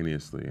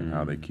simultaneously and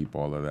how they keep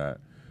all of that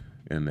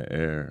in the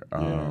air.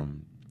 I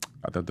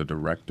thought the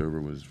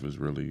director was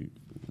really,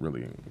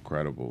 really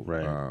incredible.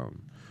 Right.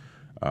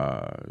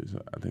 I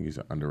think he's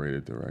an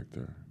underrated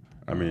director.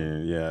 I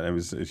mean, it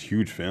was a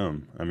huge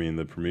film. I mean,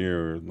 the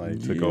premiere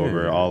took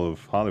over all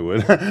of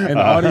Hollywood. And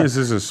the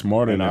audiences are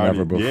smarter than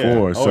ever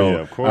before. Yeah. So,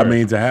 of course. I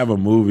mean, to have a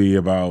movie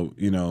about,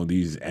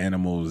 these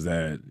animals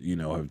that,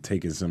 have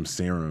taken some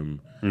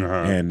serum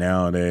and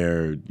now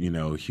they're,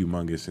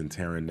 humongous and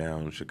tearing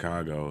down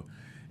Chicago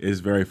is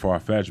very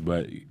far-fetched,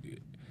 but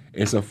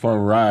it's a fun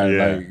ride.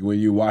 Yeah. Like when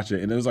you watch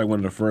it, and it was like one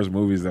of the first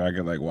movies that I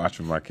could like watch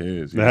with my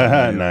kids. You know what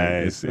I mean?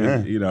 Nice.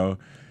 Like, you know,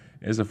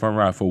 it's a fun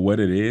ride for what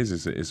it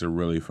is. It's a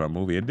really fun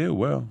movie. It did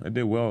well. It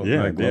did well.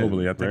 Yeah, like,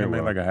 globally. I think very it made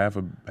well. like a half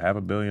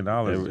 $500 million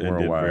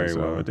worldwide. very So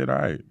well. it did all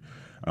right.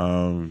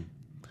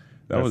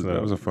 That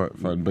was a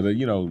fun. But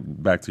you know,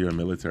 back to your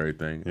military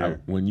thing. Yeah.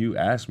 When you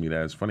asked me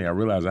that, it's funny. I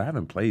realized I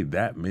haven't played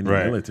that many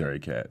military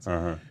cats.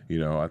 You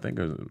know, I think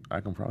I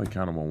can probably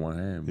count them on one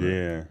hand. But,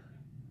 Yeah.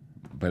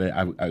 But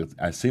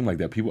I seem like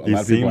that. People, a You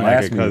lot of people seem like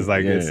ask it because,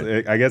 like,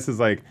 me. I guess it's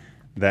like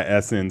that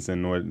essence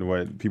and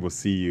what people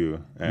see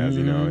you as.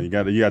 You know, you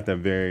got that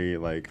very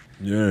like,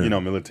 you know,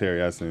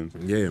 military essence.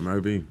 Yeah, it might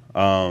be.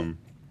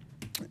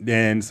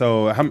 And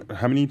so,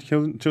 how many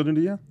children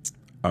do you have?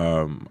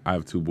 I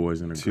have 2 boys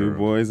and a girl. 2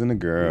 boys and a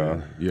girl.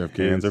 Yeah. You have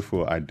kids? Hands are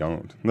full. I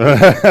don't.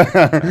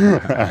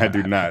 I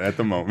do not at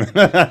the moment.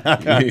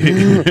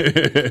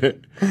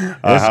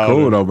 It's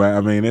cool though, man.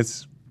 I mean,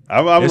 it's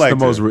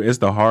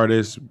the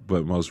hardest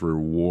but most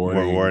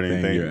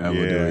rewarding thing you'll ever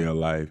do in your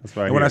life.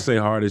 And when I say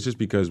hard, it's just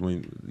because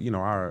when you know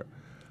our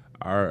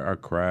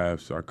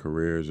crafts, our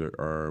careers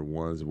are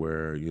ones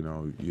where you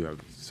know you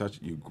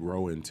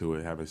grow into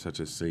it having such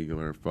a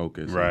singular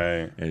focus,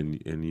 right?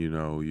 And you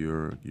know you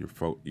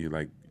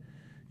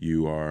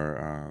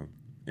are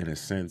in a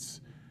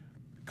sense.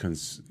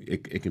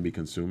 It can be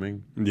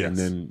consuming, yes, and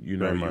then you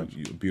know a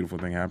beautiful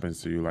thing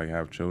happens to you, like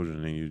have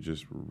children, and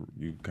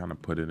you kind of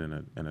put it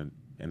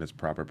in its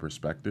proper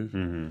perspective,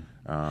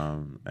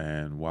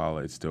 and while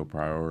it's still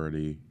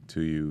priority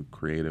to you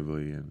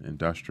creatively and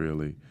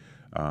industrially,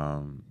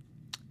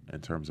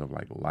 in terms of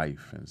like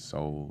life and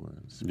soul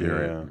and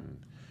spirit, and,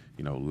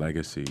 you know,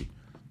 legacy,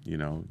 you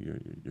know,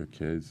 your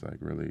kids like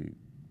really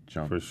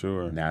jump for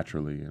sure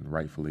naturally and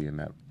rightfully in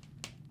that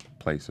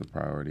place of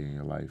priority in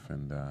your life,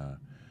 and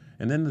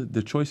then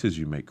the choices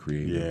you make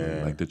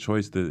creatively, like the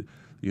choice that,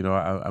 you know,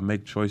 I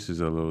make choices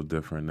a little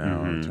different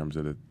now in terms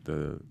of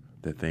the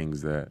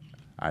things that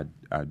I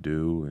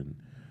do and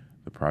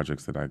the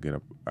projects that I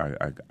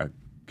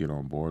get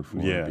on board for,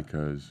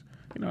 because,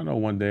 you know, I know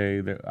one day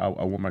that I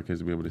want my kids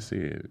to be able to see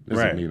it.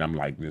 Doesn't mean I'm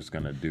like just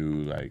gonna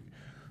do like,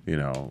 you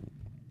know,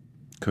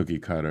 cookie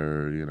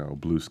cutter, you know,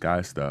 blue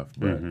sky stuff.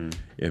 But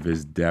if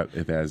it's depth,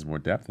 if it has more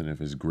depth, and if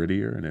it's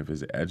grittier, and if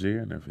it's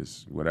edgier, and if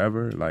it's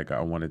whatever, like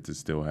I want it to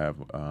still have,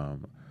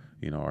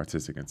 you know,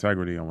 artistic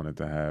integrity. I want it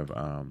to have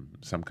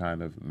some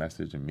kind of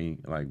message and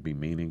be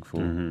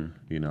meaningful.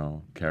 You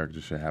know,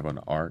 characters should have an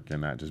arc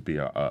and not just be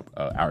a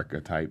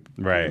archetype.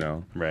 Right. You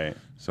know. Right.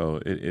 So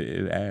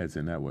it adds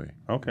in that way.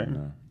 Okay. You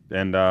know?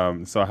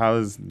 And so, how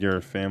does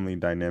your family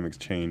dynamics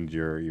change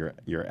your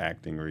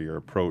acting or your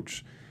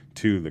approach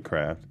to the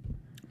craft?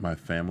 My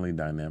family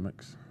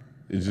dynamics.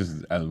 It's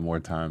just more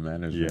time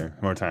management. Yeah,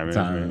 more time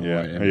management.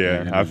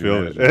 Yeah, I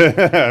feel it.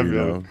 I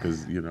feel it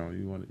because you know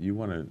you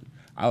want to.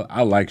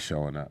 I like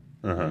showing up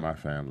with my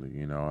family.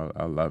 You know,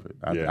 I love it.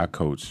 I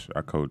coach.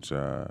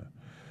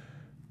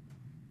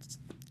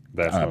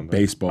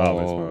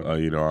 Baseball.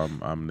 You know,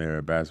 I'm there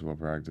at basketball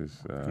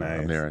practice.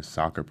 Nice. I'm there at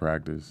soccer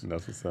practice.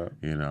 That's what's up.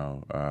 You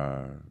know,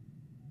 I'm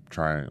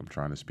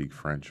trying to speak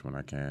French when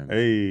I can.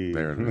 Hey,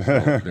 they're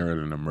at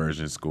an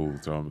immersion school,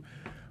 so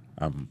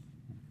I'm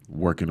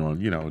working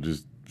on, you know,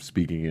 just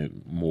speaking it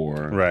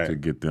more to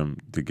get them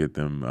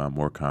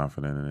more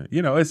confident in it.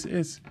 You know,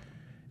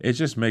 it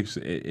just makes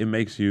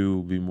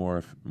you be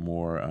more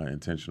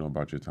intentional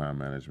about your time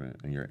management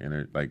and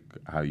your like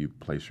how you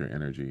place your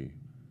energy.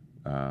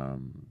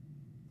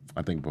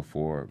 I think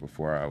before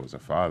I was a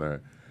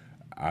father,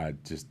 I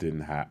just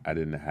didn't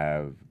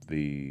have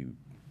the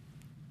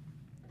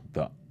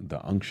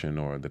unction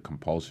or the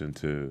compulsion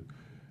to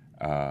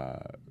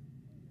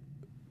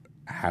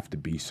have to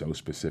be so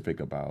specific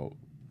about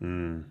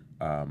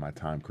my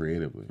time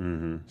creatively.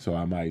 So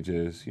I might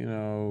just, you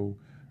know,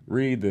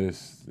 read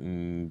this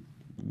and,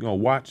 you know,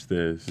 watch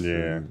this.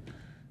 Yeah.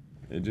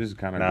 It just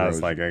kind of. Now grows.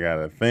 It's like I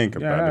gotta think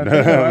about it.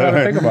 I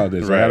gotta think about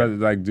this. Right. I gotta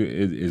like,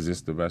 is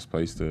this the best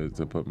place to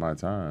put my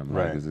time?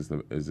 Like, right.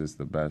 Is this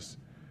the best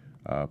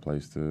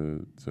place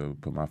to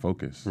put my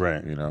focus?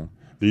 Right. You know.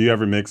 Do you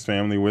ever mix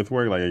family with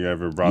work? Like, you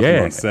ever brought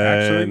them on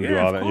set and do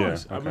all that?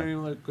 Course. Yeah. Okay. I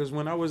mean, like, because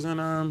when I was in,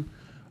 I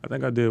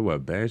think I did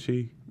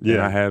Banshee.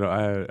 Yeah. And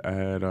I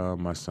had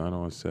my son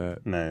on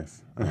set.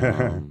 Nice.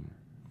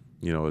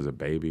 You know, as a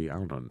baby, I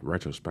don't know.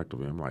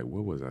 Retrospectively, I'm like,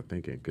 what was I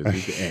thinking?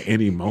 Because at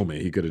any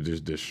moment he could have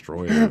just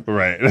destroyed it.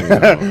 Right. You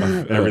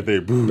know,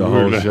 everything. The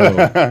whole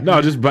show. No,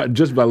 just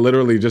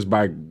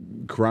by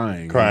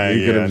crying.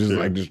 He could have just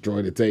like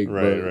destroyed the tape.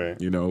 Right.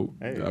 You know,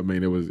 I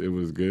mean, it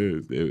was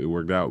good. It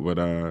worked out. But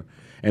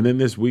and then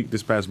this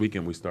past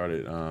weekend, we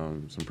started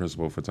some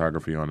principal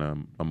photography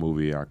on a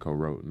movie I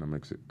co-wrote and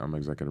I'm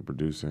executive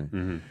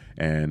producing,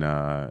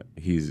 and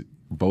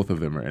both of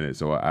them are in it.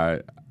 So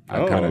I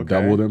kind of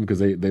doubled them because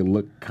they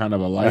look kind of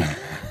alike.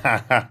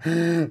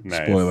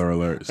 Nice. Spoiler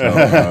alert.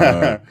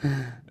 So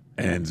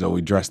and so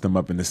we dressed them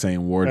up in the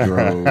same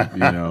wardrobe. You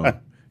know,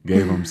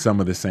 gave them some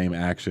of the same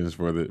actions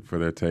for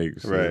their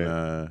takes. Right.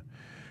 And,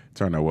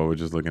 Turned out well. We're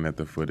just looking at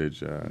the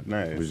footage.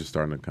 Nice. We're just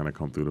starting to kind of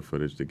comb through the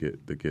footage to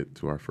get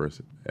to our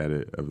first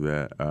edit of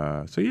that.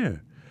 So yeah.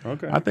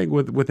 Okay. I think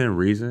within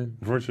reason.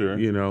 For sure.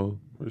 You know.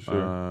 For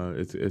sure.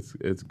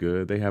 It's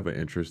good. They have an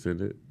interest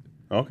in it.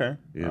 Okay.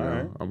 You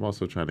know. Right. I'm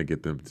also trying to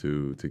get them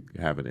to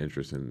have an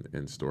interest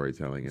in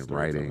storytelling and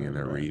writing and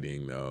their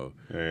reading though.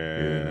 Yeah.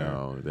 You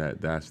know,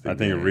 that's the I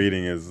think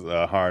reading is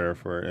harder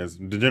as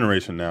the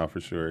generation now for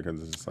sure,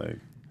 because it's just like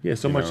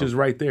so much is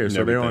right there.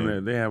 So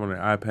everything. they have on their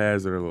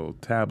iPads, their little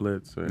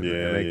tablets, and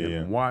they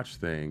can watch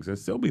things and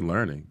still be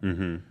learning.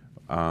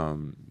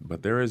 Mm-hmm.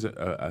 But there is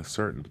a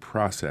certain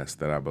process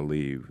that I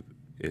believe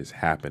is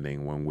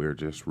happening when we're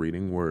just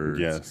reading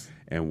words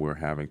and we're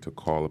having to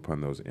call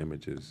upon those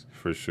images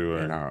for sure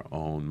in our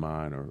own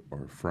mind or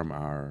from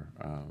our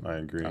I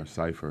agree. Our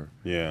cipher.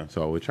 Yeah.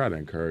 So we try to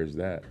encourage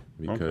that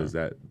because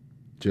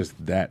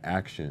that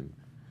action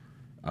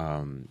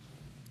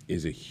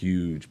is a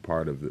huge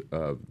part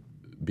of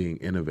being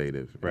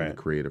innovative in the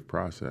creative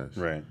process.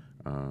 Right.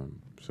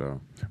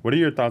 So, what are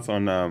your thoughts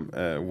on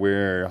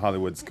where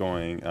Hollywood's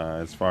going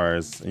as far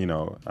as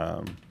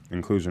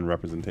inclusion,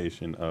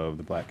 representation of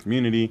the Black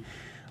community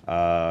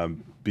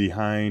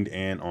behind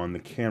and on the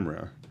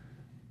camera?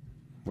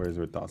 Where's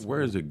your thoughts?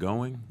 Where is it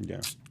going?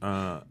 Yeah.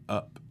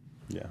 Up.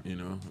 Yeah. You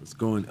know, it's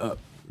going up.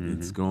 Mm-hmm.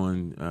 It's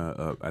going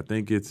up. I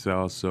think it's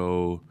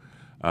also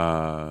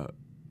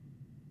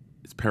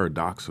it's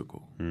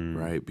paradoxical,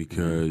 right?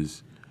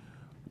 Because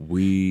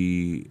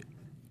we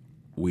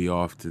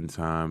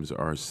oftentimes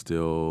are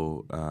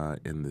still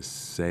in the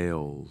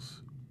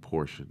sales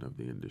portion of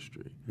the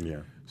industry.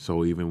 Yeah.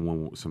 So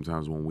even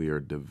sometimes when we are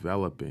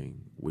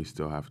developing, we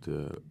still have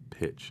to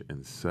pitch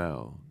and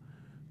sell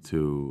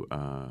to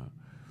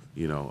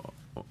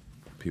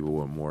people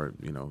with more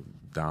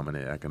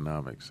dominant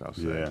economics, I'll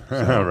say. Yeah.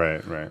 So,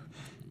 right.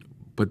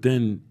 But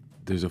then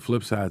there's a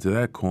flip side to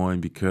that coin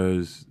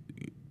because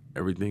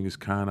everything is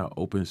kind of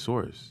open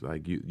source.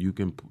 Like you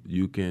can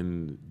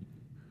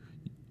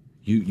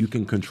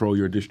control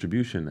your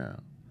distribution now.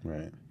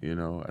 Right. You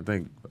know, I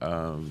think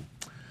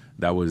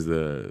that was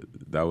the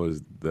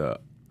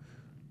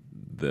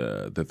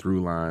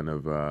through line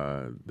of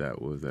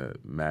that was that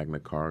Magna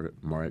Carta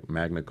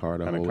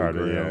Holy Grail.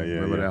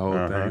 Remember that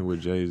whole thing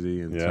with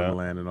Jay-Z and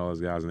Timbaland and all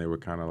those guys, and they were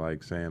kind of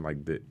like saying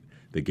like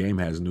the game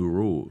has new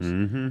rules,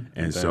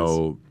 and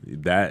so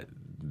that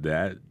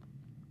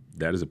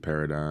is a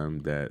paradigm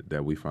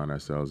that we find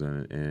ourselves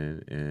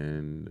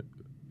in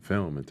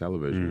film and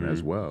television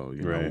as well.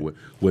 You know,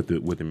 what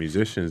the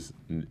musicians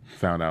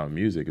found out in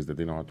music is that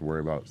they don't have to worry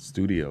about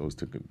studios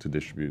to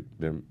distribute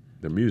their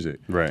music.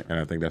 Right. And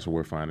I think that's what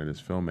we're finding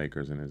as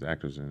filmmakers and as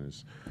actors and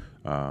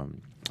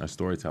as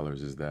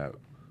storytellers is that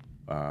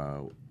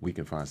we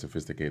can find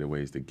sophisticated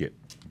ways to get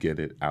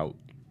it out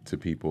to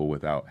people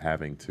without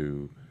having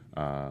to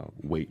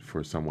wait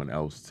for someone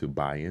else to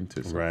buy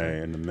into something.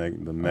 Right, and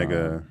the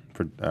mega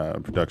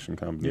production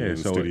company and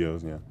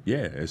studios.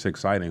 It's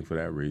exciting for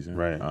that reason.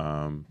 Right.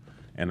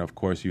 And of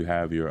course you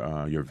have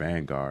your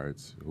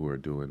vanguards who are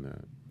doing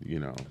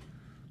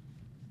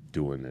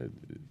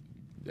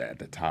at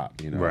the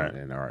top, and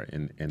are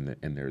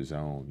in their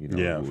zone,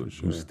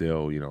 who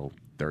still,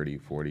 30,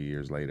 40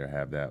 years later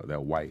have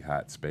that white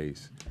hot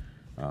space.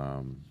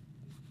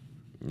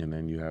 And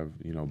then you have,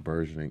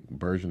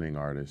 burgeoning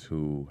artists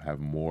who have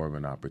more of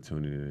an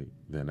opportunity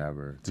than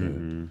ever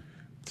to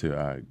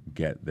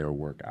get their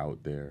work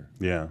out there.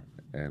 Yeah.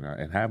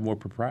 And have more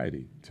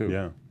propriety too.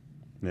 Yeah.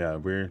 Yeah,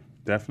 we're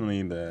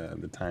definitely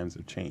the times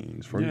have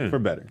changed for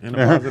better. In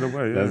a positive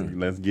way. Yeah.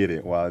 Let's get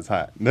it while it's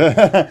hot.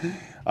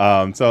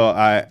 So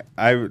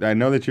I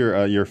know that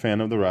you're a fan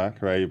of The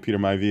Rock, right? Peter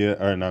Maivia,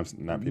 or no,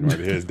 not Peter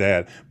Maivia, his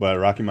dad, but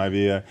Rocky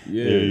Maivia.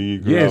 Yeah, you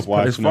grew up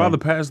watching his father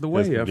passed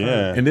away.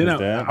 And then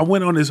I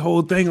went on this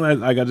whole thing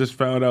like I just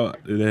found out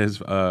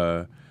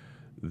that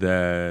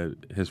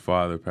his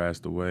father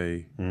passed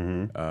away,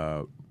 and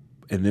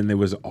then there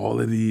was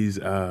all of these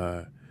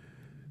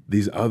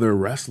other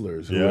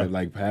wrestlers who had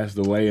like passed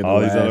away in the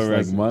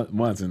last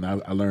months, and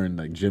I learned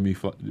like Jimmy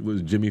Fly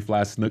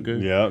Snuka.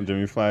 Yeah,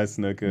 Jimmy Fly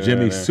Snuka.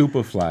 Jimmy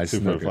Superfly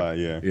Snuka.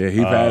 Yeah,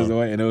 he passed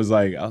away, and it was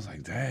like I was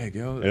like, dang,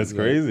 yo, it's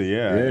crazy.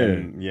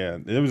 And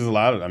it was a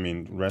lot of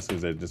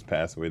wrestlers that just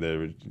passed away that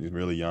were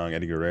really young.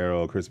 Eddie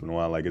Guerrero, Chris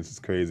Benoit, like it's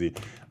just crazy.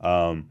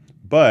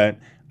 But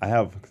I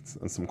have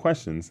some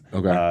questions.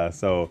 Okay.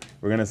 So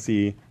we're gonna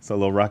see a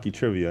little Rocky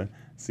trivia.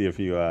 See if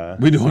you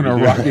we doing a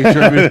Rocky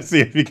trivia.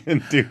 See if you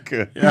can do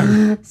good.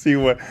 Yeah. see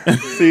what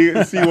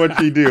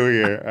you do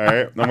here. All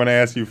right. I'm gonna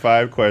ask you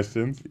 5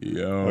 questions.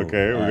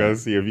 Okay. We're gonna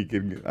see if you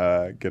can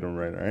get them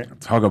right. All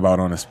right. Talk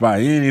about on the spot.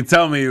 You didn't even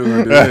tell me you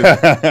were gonna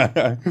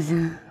do this.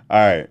 All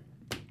right.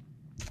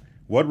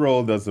 What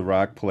role does The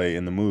Rock play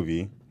in the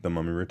movie The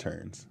Mummy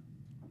Returns?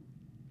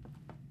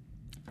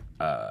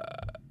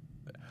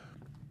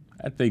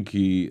 I think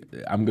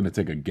I'm going to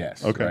take a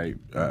guess. Okay.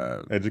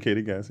 Right?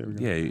 Educated guess. Here we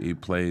go. Yeah, he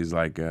plays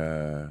like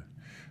a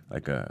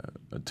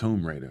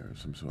Tomb Raider of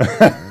some sort.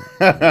 Right?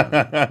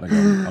 Like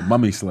a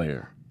mummy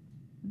slayer.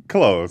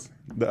 Close.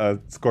 The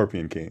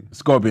Scorpion King.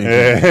 Scorpion King.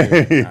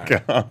 There you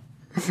go.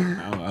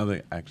 I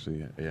think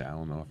actually, yeah, I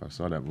don't know if I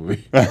saw that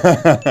movie.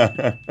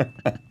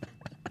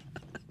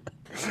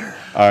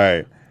 All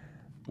right.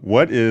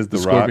 What is the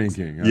Scorpion Rock's?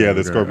 King. Yeah, the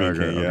Okay, Scorpion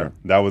okay, King. Yeah, okay.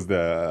 that was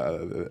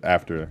the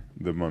after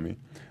the Mummy.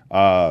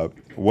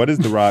 What is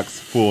the Rock's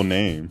full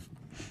name?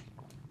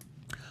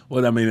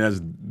 Well, I mean, that's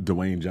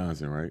Dwayne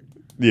Johnson, right?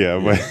 Yeah,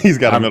 but he's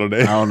got a middle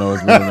name. I don't know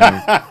his middle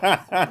name.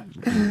 I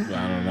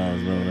don't know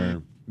his middle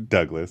name.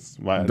 Douglas.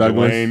 Douglas?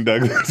 Dwayne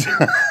Douglas.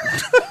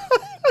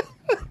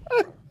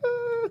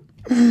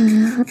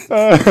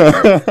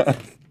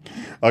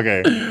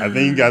 Okay, I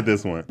think you got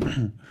this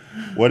one.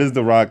 What is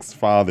the Rock's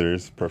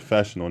father's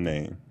professional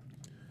name?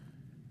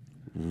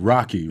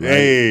 Rocky, right?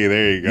 Hey,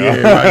 there you go.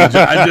 Yeah,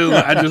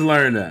 I just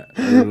learned that.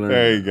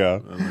 There you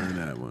go. I learned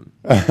that one.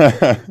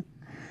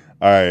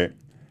 All right.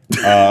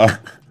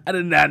 I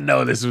did not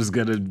know this was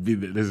gonna be.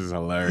 This is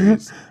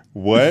hilarious.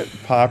 What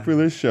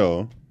popular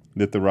show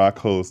did The Rock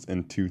host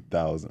in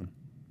 2000?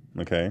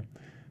 Okay.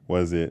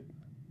 Was it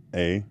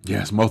A?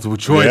 Yes, multiple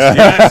choice. Yeah.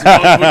 Yes,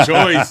 multiple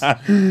choice.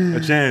 A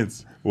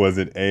chance. Was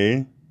it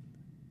A,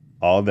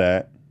 All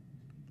That,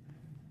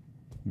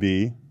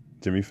 B,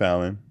 Jimmy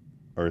Fallon,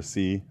 or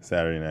C,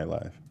 Saturday Night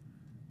Live?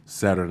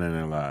 Saturday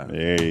Night Live.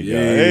 There you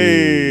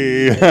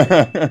Yay. go.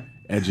 Hey.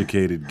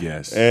 Educated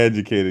guess.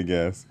 Educated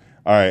guess.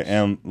 All right,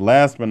 and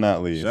last but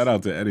not least. Shout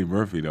out to Eddie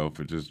Murphy though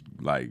for just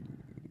like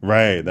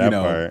Right, that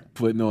part.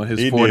 putting on his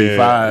He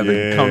 45 did,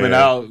 and yeah. coming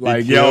out He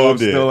like, yo, I'm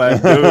killed it. still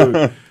that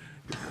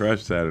dude.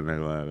 Crushed Saturday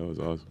Night Live. That was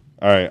awesome.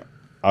 All right,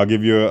 I'll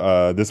give you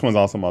this one's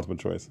also multiple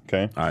choice,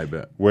 okay? I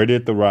bet. Where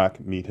did The Rock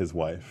meet his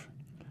wife?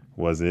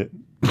 Was it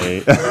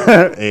A?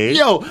 A?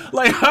 Yo,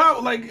 like how?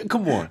 Like,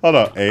 come on. Hold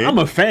on, A? I'm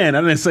a fan.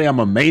 I didn't say I'm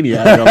a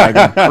maniac or like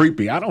I'm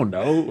creepy. I don't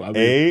know. I mean,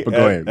 A, but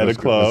go ahead. at a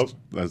club.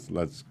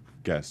 Let's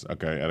guess.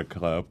 Okay, at a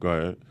club. Go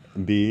ahead.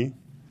 B,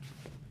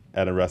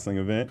 at a wrestling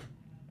event,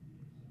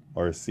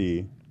 or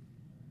C,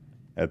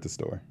 at the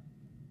store?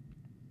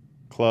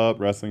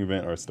 Club, wrestling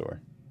event, or store?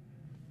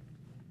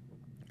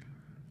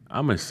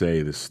 I'm gonna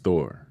say the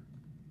store.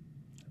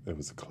 It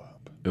was a club.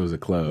 It was a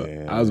club.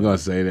 Yeah. I was gonna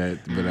say that,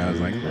 but I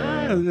was like,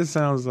 this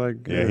sounds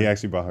like. Yeah, he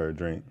actually bought her a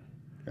drink.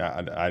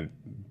 I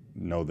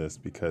know this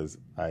because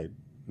I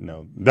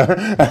know.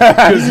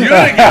 Because you're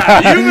the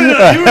guy.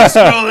 You've been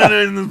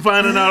scrolling and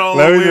finding out all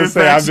the Let me weird just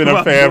say, facts I've been a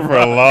about fan The for a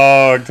Rock.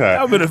 long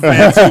time. I've been a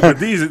fan too, but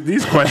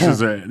these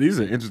questions are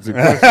interesting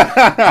questions.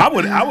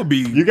 I would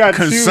be got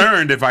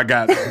concerned if I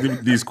got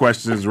these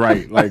questions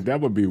right. Like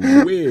that would be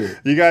weird.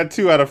 You got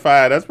 2 out of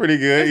 5. That's pretty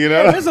good, you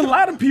know? There's a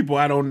lot of people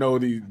I don't know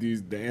the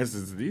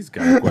answers to these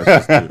kind of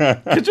questions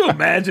to. Could you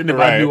imagine if I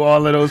Right. knew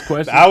all of those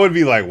questions? I would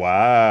be like,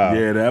 wow.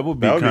 Yeah, that would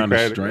be kind of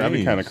crazy. strange. That'd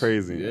be kind of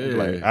crazy. Yeah.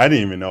 Like, I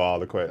didn't even know all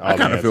the questions. I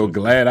kind of feel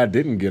glad I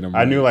didn't get them.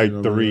 I knew like You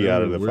know, 3 that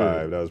out of was the weird.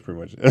 5. That was pretty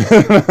much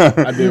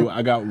it. I did.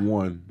 I got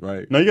 1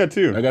 right. No, you got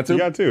 2. I got 2? You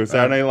got 2.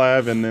 Saturday Night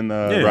Live and then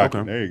Rocky.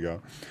 okay. There you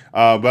go.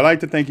 But I'd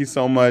like to thank you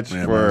so much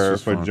Yeah, man, this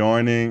was for fun.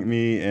 joining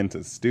me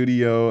into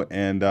studio.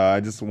 And I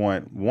just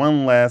want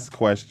one last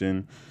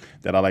question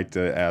that I like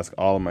to ask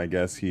all of my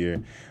guests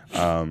here.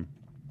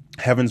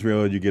 Heaven's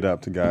real. You get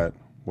up to God.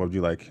 What would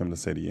you like him to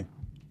say to you?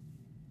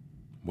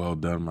 Well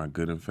done, my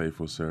good and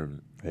faithful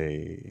servant.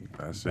 Hey,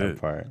 That's that it.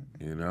 part.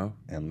 You know.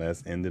 And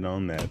let's end it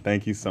on that.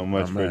 Thank you so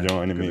much Oh, for man.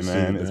 joining Good me, to see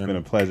man. you, It's man. been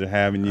a pleasure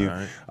having you.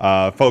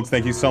 All Folks,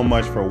 thank you so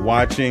much for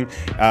watching.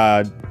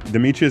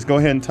 Demetrius, go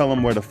ahead and tell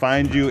them where to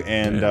find you.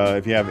 And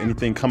if you have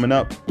anything coming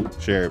up,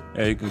 share it.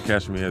 Hey, you can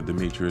catch me at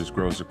Demetrius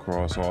Grosse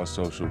across all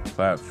social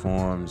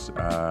platforms.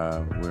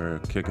 We're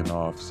kicking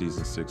off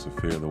season 6 of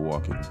Fear the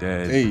Walking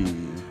Dead. Hey.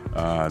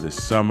 This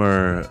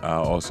summer,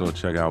 also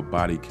check out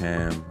Body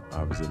Cam.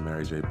 Opposite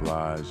Mary J.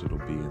 Blige. It'll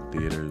be in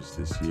theaters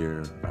this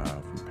year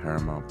from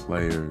Paramount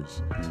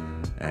Players,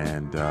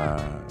 and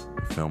a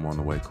film on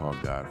the way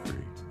called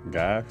Godfrey.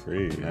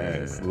 Godfrey,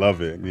 nice, Yeah.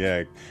 love it.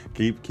 Yeah,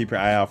 keep your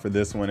eye out for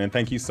this one. And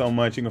thank you so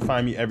much. You can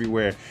find me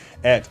everywhere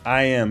at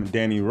I am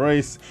Danny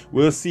Royce.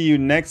 We'll see you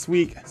next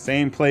week,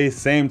 same place,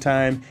 same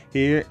time,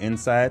 here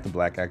inside the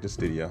Black Actor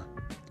Studio.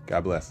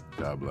 God bless.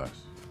 God bless.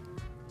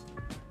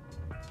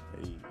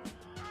 Hey.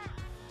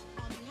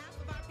 On behalf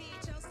of our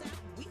BHL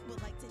staff, we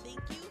would like to thank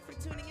you for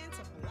tuning in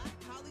to Black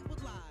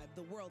Hollywood Live,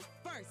 the world's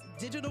first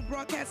digital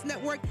broadcast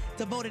network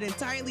devoted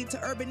entirely to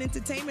urban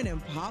entertainment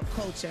and pop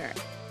culture.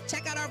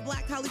 Check out our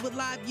Black Hollywood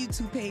Live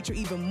YouTube page for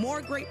even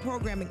more great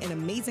programming and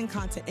amazing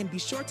content. And be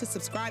sure to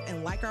subscribe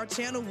and like our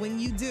channel when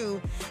you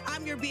do.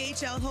 I'm your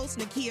BHL host,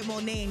 Nakia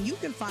Monet, and you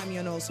can find me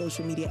on all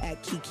social media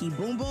at Kiki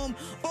Boom Boom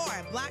or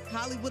at Black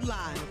Hollywood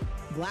Live.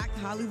 Black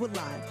Hollywood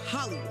Live,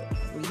 Hollywood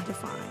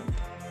redefined.